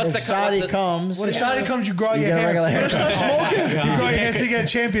on. Saudi, What's if the Saudi comes, When Saudi comes, you grow you your get a hair. regular You haircut. start smoking. You grow your hair till you get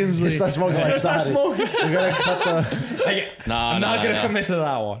Champions You League. start smoking like Start Saudi. smoking. You're gonna cut the. Nah, I'm not nah, gonna nah. commit to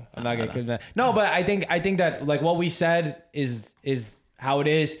that one. I'm not gonna commit. No, but I think that like what we said is how it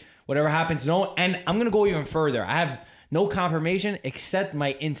is. Whatever happens, no. And I'm gonna go even further. I have no confirmation except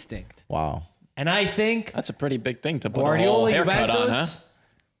my instinct, Wow. and I think That's a pretty big thing to put a whole Guardiola, haircut Juventus. on, huh?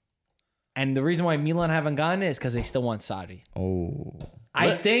 And the reason why Milan haven't gotten it is because they still want Saudi. Oh.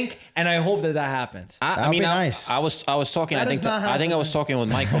 I think, and I hope that happens. I That'd mean, be I, nice. I was talking. That I think is not I think I was talking with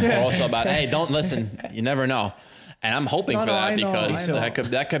Mike before also about hey, don't listen. You never know, and I'm hoping No, for no, that I know, because I know.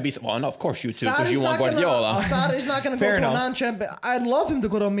 that could be. Well, no, of course you too because Sarri's you want not Guardiola. Sarri's not going to go Fair to enough. a non-champion. I'd love him to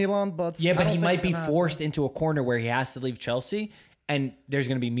go to Milan, but Yeah, I but don't he think might it's be gonna happen. forced into a corner where he has to leave Chelsea, and there's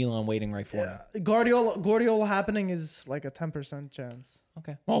gonna be Milan waiting right for him. Guardiola happening is like a 10% chance.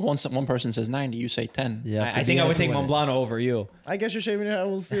 Okay. Well, one person says 90, you say 10. You have to I be think I there would to take win it. Monblano over you. I guess you're shaving your head.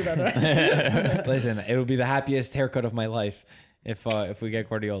 We'll see that. Right? Listen, it would be the happiest haircut of my life if we get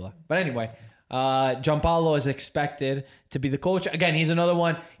Guardiola. But anyway, Gianpaolo is expected to be the coach. Again, he's another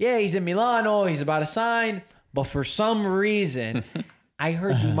one. Yeah, he's in Milano. He's about to sign. But for some reason, I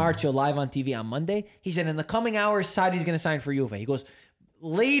heard Di Marzio live on TV on Monday. He said in the coming hours, Saudi's going to sign for Juve. He goes,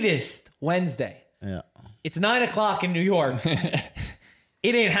 latest Wednesday. Yeah. It's 9:00 in New York.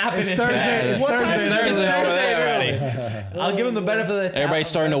 It ain't happening. It's Thursday. It's What time Thursday. is it? Thursday over there already. I'll give him the benefit of the doubt. Everybody's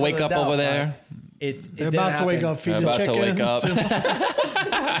starting to wake up over there. They're about to wake up. Feed They're the about to wake chickens. up.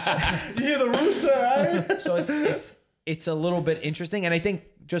 You hear the rooster, right? So it's a little bit interesting, and I think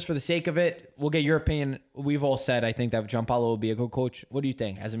just for the sake of it, we'll get your opinion. We've all said I think that Gianpaolo will be a good coach. What do you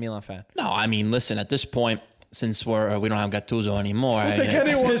think as a Milan fan? No, I mean, listen. At this point, since we don't have Gattuso anymore, Take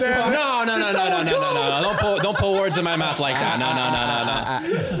anyone there. no. Don't put words in my mouth like that.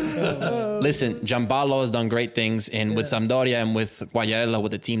 No. Listen, Gianpaolo has done great things, and with Sampdoria and with Quagliarella,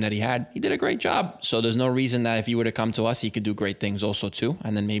 with the team that he had, he did a great job. So there's no reason that if he were to come to us, he could do great things also too.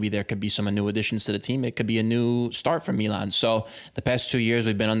 And then maybe there could be some new additions to the team. It could be a new start for Milan. So the past 2 years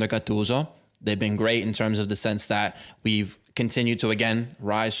we've been under Gattuso. They've been great in terms of the sense that we've continued to, again,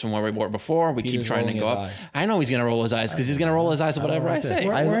 rise from where we were before. We keep Peter's trying to rolling go his up. eyes. I know he's going to roll his eyes because he's going to roll his eyes at whatever I say.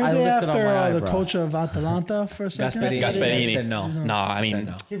 I Weren't they lifted up after my the eyebrows. coach of Atalanta for a second? Gasperini. He Gasperini. said no. No, I mean,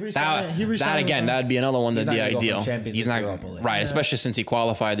 no. He resigned- he that resigned again, with them. that'd be another one that'd not be gonna go from ideal. Champions He's League not to Europa League. right, especially since he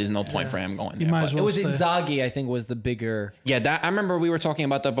qualified. There's no point for him going there. might but- as It well was stay. Inzaghi, I think, was the bigger. Yeah, that I remember we were talking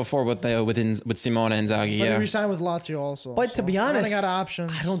about that before with Simone Inzaghi. But he Yeah, resigned with Lazio also. But to be I don't honest, think I had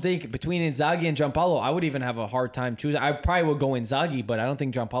options. I don't think between Inzaghi and Gianpaolo, I would even have a hard time choosing. I probably would go Inzaghi, but I don't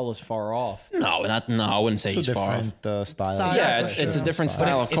think Gianpaolo's far off. no, I wouldn't say It's he's a far off. different style. Style. Yeah, for it's sure. a different But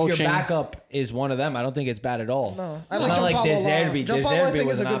style of if your coaching. backup is one of them, I don't think it's bad at all. No, It's not like De Zerbi. De Gianpaolo, I Zerbi think,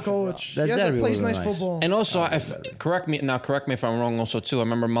 was is a an good option for us. coach. De He has Zerbi plays was nice nice. football. And also, correct me if I'm wrong. Also, too, I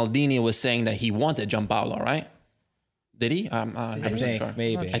remember Maldini was saying that he wanted Gianpaolo, right? Did he? I'm not I think sure.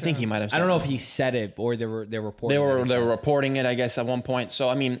 maybe. I think he might have. Said I don't know that. if he said it or they were reporting. They that were he said it. reporting it, I guess, at one point. So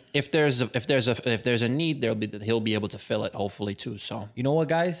I mean, if there's a need, he'll be able to fill it, hopefully too. So You know what,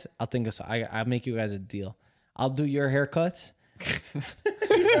 guys? I'll make you guys a deal. I'll do your haircuts.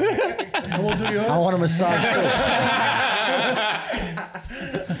 And we'll do yours. I want a massage too.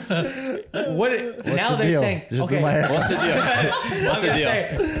 Now the they're deal? saying Just do okay. my hair. what's the deal? What's I'm the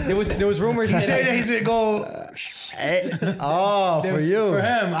gonna deal? say, there was rumors. He that- said that he's gonna go Oh, for you. for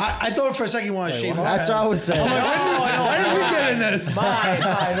him. I thought for a second you want to shave. our That's what I heads. was saying. Why did we get in this?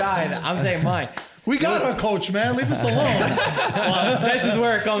 Mine. I'm saying mine. We got our coach, man. Leave us alone. Well, this is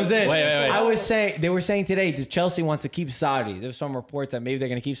where it comes in. Wait. They were saying today that Chelsea wants to keep Saudi. There's some reports that maybe they're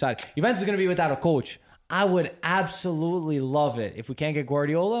going to keep Saudi. Juventus is going to be without a coach. I would absolutely love it if we can't get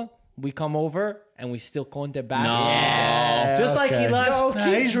Guardiola. We come over and we still Conte back. No. Yeah. Just like he Okay. left. Yo, Nah,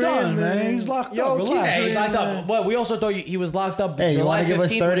 keep he's dreaming, done, man. He's locked Yo, up. keep Relax. Yeah, he's locked up. But we also thought he was locked up. Hey, you July want to give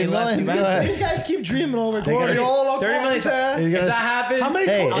us 15th when 30 he left million? Go Juventus. ahead. These guys keep dreaming over gonna- Guardiola. 30 million. He's If gonna- that happens, How many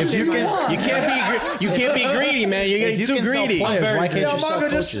Hey, coaches if you do you can- want? You can't be greedy, man. You're If getting you too can sell greedy. players, why can't Yo, you sell Marco,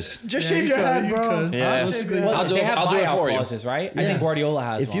 coaches? just Yeah, shave you your could, head, you bro. could. Yeah. That's a good- Well, I'll do they it- have I'll do it buyout for you. clauses, right? I Yeah. think Guardiola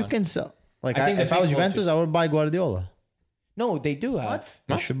has If you one. can sell, like, I think the if I big was Juventus, coaches- I would buy Guardiola. No, they do have.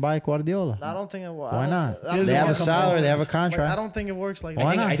 I should buy Guardiola. I don't think it will. Why not? I don't They have a think it salary, works. they have a Like, contract. I don't think it works like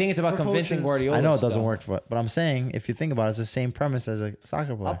Why that. not? I think it's about For convincing coaches. Guardiola. I know it doesn't still. work, but I'm saying if you think about it, it's the same premise as a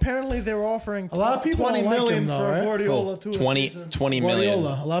soccer player. Apparently, they were offering A lot of people 20 don't like million him, though, for right? Guardiola too. 20 million.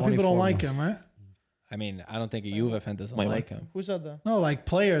 Guardiola. A lot of people don't 24 like him, right? I mean, I don't think a Juve fan doesn't Wait, like him. Who said that? No, like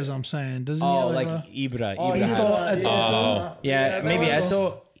players. I'm saying. Doesn't Oh, he like have Ibra. Oh, Ibra. Ito- Yeah, that maybe was-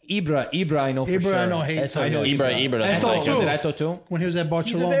 Eto. Ibra, I know for sure. Ibra, I know, hates I him. know Ibra doesn't Eto'o like too. him. Eto'o too. When he was at He's a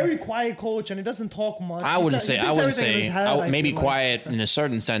Barcelona. very quiet coach and he doesn't talk much. I wouldn't say. Maybe quiet. quiet in a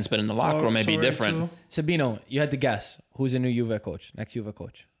certain sense, but in the locker room, maybe Torre different. too. Sabino, you had to guess who's the new Juve coach, next Juve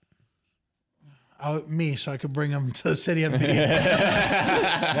coach. Me, so I could bring him to the city of me.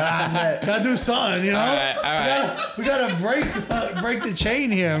 Yeah. Gotta do something, you know. All right. We gotta break the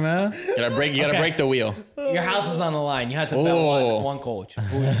chain here, man. You gotta break the wheel. Your house is on the line. You had to bet Oh. one coach.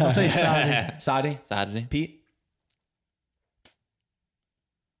 I'll say Saudi. Saudi, Saturday. Pete.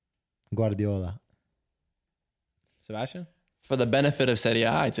 Guardiola. Sebastian? For the benefit of Serie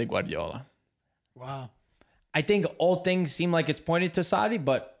A, I'd say Guardiola. Wow. I think all things seem like it's pointed to Saudi,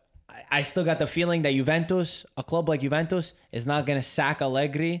 but I still got the feeling that Juventus, a club like Juventus, is not going to sack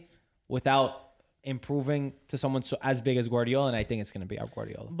Allegri without improving to someone as big as Guardiola, and I think it's going to be our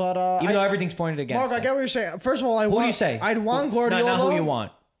Guardiola. But Even though everything's pointed against Mark, I him. get what you're saying. First of all, Who do you say? I'd want Who- Guardiola. Not who you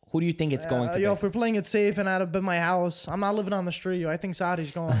want. Who do you think it's going to be? Yo, if we're playing it safe and out of my house, I'm not living on the street. Yo, I think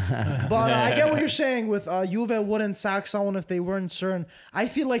Saudi's going. But I get what you're saying with Juve wouldn't sack someone if they weren't certain. I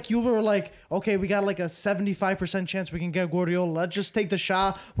feel like Juve were like, okay, we got like a 75% chance we can get Guardiola. Let's just take the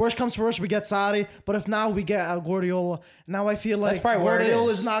shot. Worst comes to worst, we get Saudi. But if now we get Guardiola, now I feel like probably where it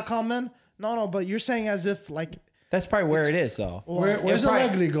Guardiola is. is not coming. No, but you're saying as if like That's probably where it is, though. Where's probably-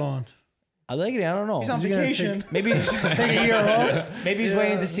 Allegri going? Allegri, I don't know. he's on he gonna vacation. Maybe Take a year off. maybe he's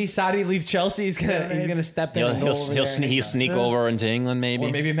waiting to see Saudi leave Chelsea. He's gonna step in. He'll and go over there and- sneak over into England, maybe. or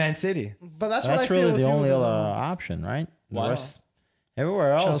maybe Man City. But that's what I That's feel really with the Juve, only though. other option, right? The Wow. rest,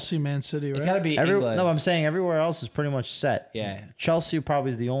 everywhere else. Chelsea, Man City, It's right? got to be England. No, I'm saying everywhere else is pretty much set. Yeah. Chelsea probably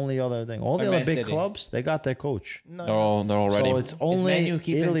is the only other thing. All the Or other Man big City. clubs, they got their coach. they're all ready. So it's Man only U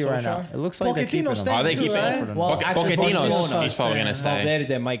keeping Italy right now. Solskjaer? It looks like they're keeping Pochettino's him. staying Are they too, keeping right? him? Well, actually, Pochettino's Barcelona's he's probably gonna staying. stay.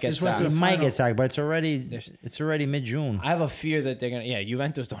 Valverde might get Just went to sacked. the He might final. get sacked, but it's already mid-June. I have a fear that they're gonna. Yeah,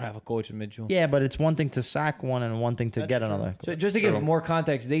 Juventus don't have a coach in mid-June. Yeah, but it's one thing to sack one and one thing to get another. So just to give more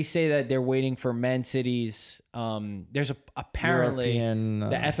context, they say that they're waiting for Man City's. There's apparently European,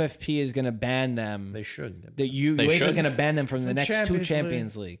 the FFP is gonna ban them. They should. The They UEFA is should. gonna ban them from the next two Champions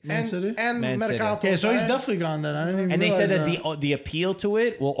Champions Leagues. Man City? and Man City. Mercato. Yeah, so he's right? definitely gone then. I didn't even And they said that realize the appeal to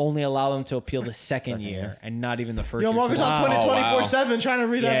it will only allow them to appeal the second year and not even the first Yo, year. Marcus So- on Wow. 24/7 trying to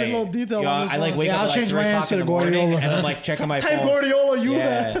read every little detail Yo, on this I like one. wake Yeah, up I'll at like change 3 my o'clock answer in the to morning Guardiola. and I'm like checking my Type phone. Guardiola, Juve.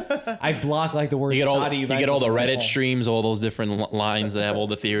 Yeah, I block like the word You get all Saudi. you get all the Juventus on my Reddit phone. streams, all those different lines that have all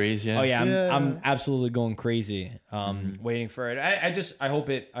the theories. Yeah. Oh yeah, Yeah. I'm absolutely going crazy. Waiting for it. I hope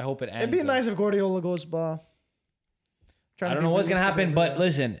it ends. It'd be nice if Guardiola goes, but I don't know what's gonna happen, but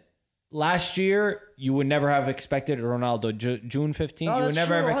listen. Last year, you would never have expected Ronaldo. June 15th, No, you would that's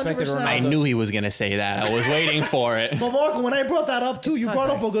never true, have expected 100%. Ronaldo. I knew he was gonna say that. I was waiting for it. But Marco, when I brought that up too, you brought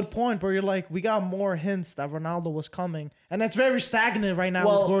up a context. good point where you're like, we got more hints that Ronaldo was coming, and that's very stagnant right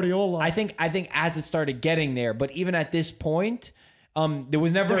now with Guardiola. I think as it started getting there, but even at this point, there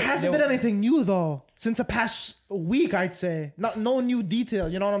was never there hasn't been anything new though since the past week. I'd say no new detail.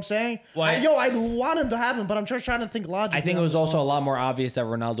 You know what I'm saying? Why- I want him to happen, but I'm just trying to think logically. I think it on was this also a one. lot more obvious that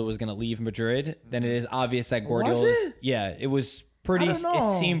Ronaldo was going to leave Madrid than it is obvious that Guardiola. it? Yeah, it was pretty. I don't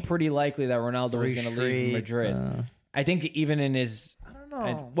know. It seemed pretty likely that Ronaldo was going to leave straight, Madrid. I think even in his. I don't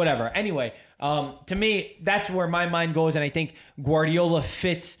know. Whatever. Anyway, to me, that's where my mind goes, and I think Guardiola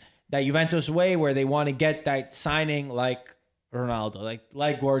fits that Juventus way where they want to get that signing like Ronaldo,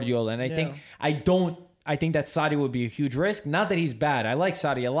 like Guardiola, and I think that Saudi would be a huge risk. Not that he's bad. I like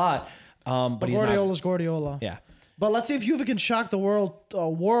Saudi a lot, but he's not. Guardiola's Guardiola. Yeah. But let's see if Juve can shock the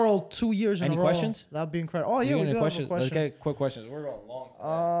world 2 years in Any a row. questions? That'd be incredible. Oh yeah, You we got do any have a questions? Let's question. get quick questions. We're going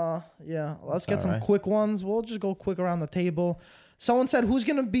long. Yeah, let's get all some right. quick ones. We'll just go quick around the table. Someone said, who's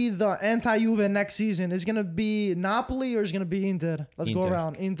going to be the anti-Juve next season? Is it going to be Napoli or is it going to be Inter? Let's go Inter.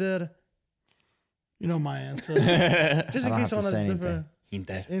 around. Inter. You know my answer. Just in don't case have to someone say has anything. different.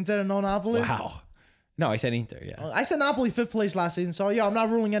 Inter. Inter, no Napoli? Wow. No, I said Inter. Yeah. I said Napoli 5th place last season. So, yeah, I'm not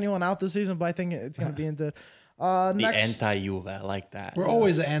ruling anyone out this season, but I think it's going to be Inter. The Next, anti-Juve, I like that. We're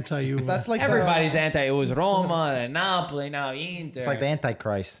always anti-Juve. that's like Everybody's anti. It was Roma, then Napoli, now Inter. It's like the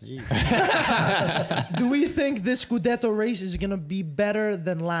Antichrist. Jeez. Do we think this Scudetto race is going to be better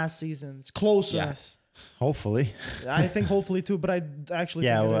than last season's? Closer. Yes. Hopefully. I think hopefully too, but I actually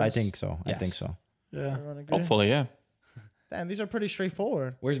Yeah, think it well, I is. think so. I Yes. think so. Yeah. Everyone agree? Hopefully, yeah. Damn, these are pretty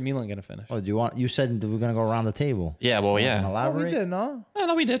straightforward. Where's Milan gonna finish? Oh, do you want? You said that we're gonna go around the table. Yeah, well, Wanna yeah. Oh, we Elaborate. did, no?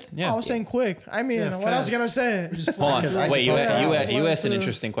 No, we did. Yeah. I was saying quick. I mean, Yeah, what else fast. you gonna say? Hold on. Wait, you Yeah. asked an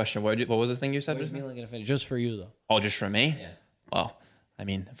interesting question. What was the thing you said? Where's Milan gonna finish? Just for you though. Oh, just for me? Yeah. Well, I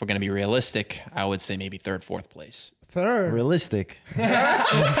mean, if we're going to be realistic, I would say maybe third, fourth place. Third. Realistic.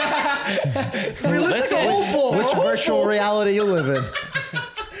 Realistic Listen. or hopeful? Which Hopeful. virtual reality you live in?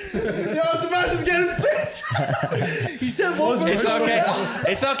 Yo, Sebastian's getting pissed. He said, It's okay.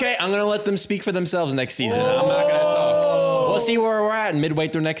 It's okay. I'm gonna let them speak for themselves next season. I'm not gonna talk. We'll see where we're at midway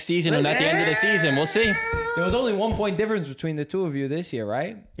through next season and at the end of the season. We'll see. There was only 1 point difference between the two of you this year,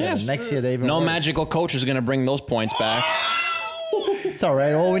 right? Yeah, next year they even No worse. magical coach is gonna bring those points back. It's all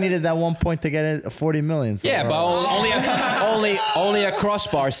right. All we needed that 1 point to get it 40 million. So Yeah, but only a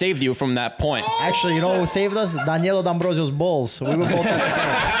crossbar saved you from that point. actually, you know who saved us? Danielo D'Ambrosio's balls. We were both.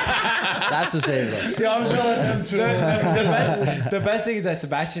 That's who saved us. Yeah, I'm just gonna let them too. The best thing is that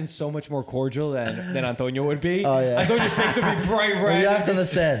Sebastian's so much more cordial than Antonio would be. Oh, yeah. Antonio's face would be bright red. you have to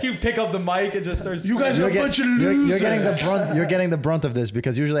understand. You pick up the mic and just start. You guys are a bunch of you're losers. getting the brunt. You're getting the brunt of this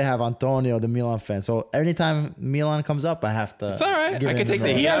because usually I have Antonio, the Milan fan. So anytime Milan comes up, I have to. It's all right. give I him can take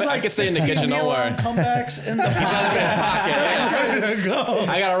the brunt. heat. I can stay in the kitchen. Don't worry. Comebacks in the Pocket. ready to go.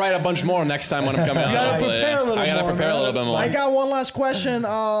 I gotta write a bunch more next time when I'm coming out. gotta prepare a little I gotta more, prepare a little bit more. I got one last question.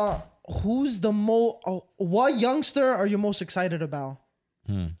 Who's the what youngster are you most excited about?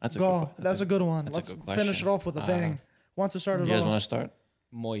 That's a Go. good, That's a good one. that's a Let's good question. finish it off with a bang. Want to start it You guys off? want to start?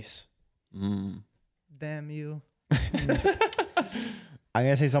 Moist. Damn you. I'm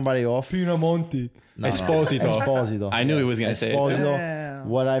gonna say somebody off. Pinamonti. Esposito. I knew he was gonna say it. Too. Damn.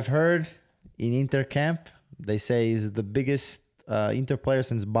 What I've heard in Inter camp, they say he's the biggest Inter player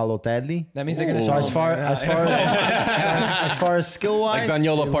since Balotelli. That means they're gonna. So sell as him. as far as skill wise, Like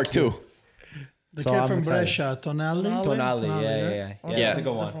Zaniolo Part 2. The So kid I'm from excited. Brescia, Tonali. Tonali. right? Yeah. Yeah. That's a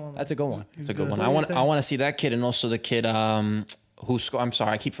good one. That's a good one. It's a good one. What I do you want. think? I want to see that kid and also the kid who scored. I'm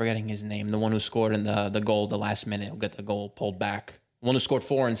sorry, I keep forgetting his name. The one who scored in the goal the last minute. Who got the goal pulled back. One who scored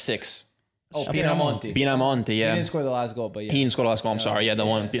 4 and 6. Oh, Pinamonti. Pinamonte. He Yeah. didn't score the last goal, but yeah. He didn't score the last goal. I'm sorry. Yeah, the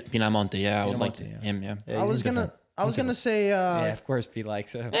one Pinamonte. Yeah, I would like Pinamonti, him. Yeah. Yeah, I was he's gonna. I was gonna say. yeah, of course, P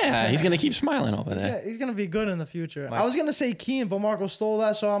likes him. Yeah, he's gonna keep smiling over there. Yeah, he's gonna be good in the future. I was gonna say Keane, but Marco stole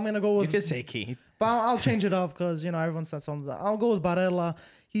that, so I'm gonna go with. You could say Keith. But I'll change it up because everyone said something. I'll go with Barella.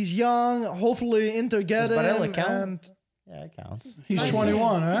 He's young. Hopefully, Inter get Does Barella him. count? And Yeah, it counts. He's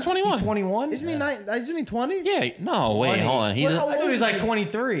 21, right? He's 21. 21? isn't he 20? Yeah. No, wait. Hold on. He's. Well, I thought he was like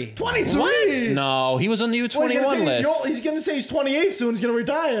 23. 23. What? No, he was on the U21 list. He's gonna say he's 28 soon. He's gonna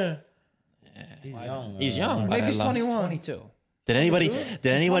retire. He's young. He's young. Maybe he's Barella. 21. 22. Did anybody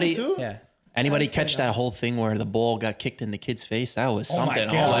 22? Yeah. Anybody catch that whole thing where the ball got kicked in the kid's face? That was something.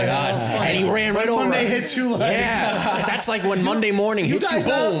 God. Oh my god! And he ran right over. Monday hits you like Yeah, that's like when Monday morning You hits you.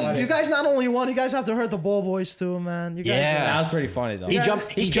 guys, Boom. you guys not only won, you guys have to hurt the ball boys too, man. You guys Yeah. That was pretty funny, though. He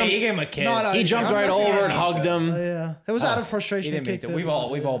jumped. He jumped. He gave him a kiss. No, no, He jumped I'm right messing over around. and hugged him. Yeah, it was out of He frustration. didn't he make kicked it.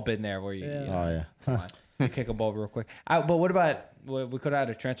 it. We've all been there where you know, Oh yeah. come on, you kick a ball real quick. But what about we could have had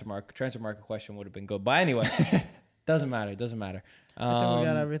a transfer market question would have been good. But anyway, doesn't matter. I think we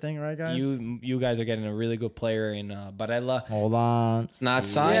got everything right, guys. You guys are getting a really good player in Barella. Hold on. It's not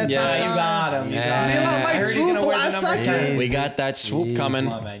signed Yeah, yet. it's not You got him. You Yeah. got him. Milan might I heard he's swoop gonna wear the last number second. 10. We got that swoop coming.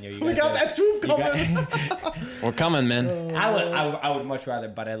 Come on, man. You we guys got are- that swoop you coming. got- We're coming, man. I would much rather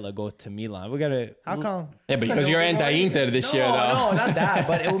Barella go to Milan. We gotta. How come? Yeah, because you're anti-Inter this year, though. No, not that.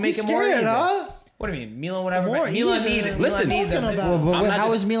 But it would make He's it more scared, even. huh? What do you mean? Milan would have More Milan even. need. Listen. Milan need them. Talking about- But I'm not how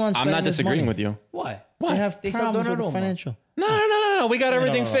dis- is Milan I'm spending not this disagreeing money? with you. What? They have They sell problems with the Donnarumma. financial. No. We got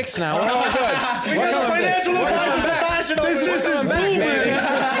everything fixed now. We're coming good. We got the financial advisor Sebastian over Business there. is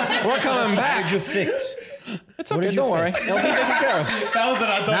booming. We're coming back. What did you fix? It's okay. Don't worry. It'll be taken care of. That was an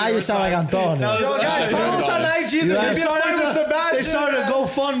Antonio. Now you sound like Antonio. Yo, guys, follow us on IG. There's gonna be a fight with Sebastian. They started a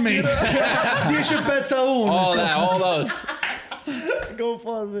GoFundMe. 10 pezza uno. All those. Go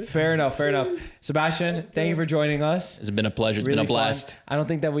fund me. Fair enough. Sebastian, thank you for joining us. It's been a pleasure. It's Really been a fun. blast. I don't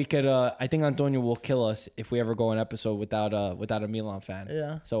think that we could. I think Antonio will kill us if we ever go an episode without a Milan fan.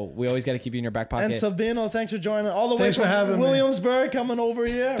 Yeah. So we always got to keep you in your back pocket. And Sabino, thanks for joining. All the Thanks way for from having me. Williamsburg coming over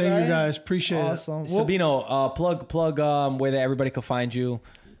here. Thank right? you guys. Appreciate it. Awesome. Well, Sabino, plug where that everybody can find you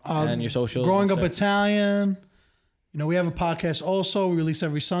and your socials. Growing and Up stuff. Italian. You know, we have a podcast also. We release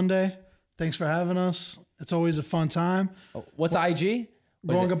every Sunday. Thanks for having us. It's always a fun time. What's IG?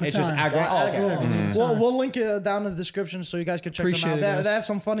 What is Growing it? Up It's just Italian. okay. We'll link it down in the description so you guys can check Appreciate them it, out. guys. They have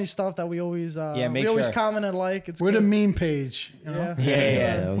some funny stuff that we always make we always sure. comment and like. It's We're the good. meme page. You know? Yeah.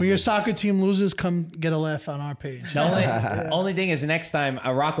 Yeah. that was When your soccer team loses, come get a laugh on our page. The only thing is next time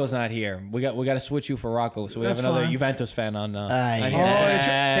Rocco's not here. We got to switch you for Rocco. So we That's have another fine. Juventus fan on. Aye. on Oh, here.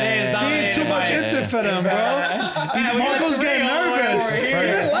 Today is See, it's too much Inter for them, bro. Marco's getting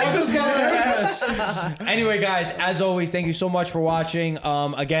nervous. Marco's getting nervous. Anyway, guys, as always, thank you so much for watching.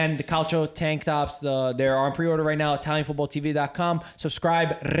 Again, the Calcio tank tops, they're on pre-order right now at ItalianFootballTV.com.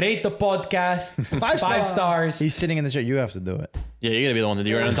 Subscribe, rate the podcast. Five stars. He's sitting in the chair. You have to do it. Yeah, you're gonna be the one to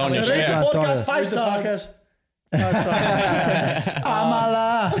do it. Antonio's Rate the chair. podcast Antonio. 5 Here's the stars. podcast.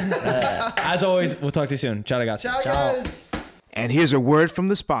 Amala. As always, we'll talk to you soon. Ciao, ragazzi. Ciao, guys. And here's a word from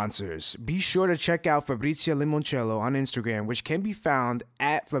the sponsors. Be sure to check out Fabrizia Limoncello on Instagram, which can be found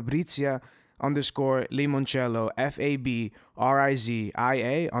at Fabrizia_Limoncello,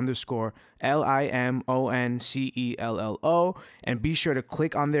 FABRIZIA_LIMONCELLO. And be sure to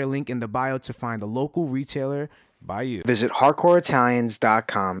click on their link in the bio to find a local retailer by you. Visit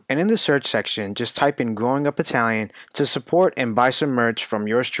hardcoreitalians.com and in the search section, just type in Growing Up Italian to support and buy some merch from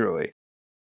yours truly.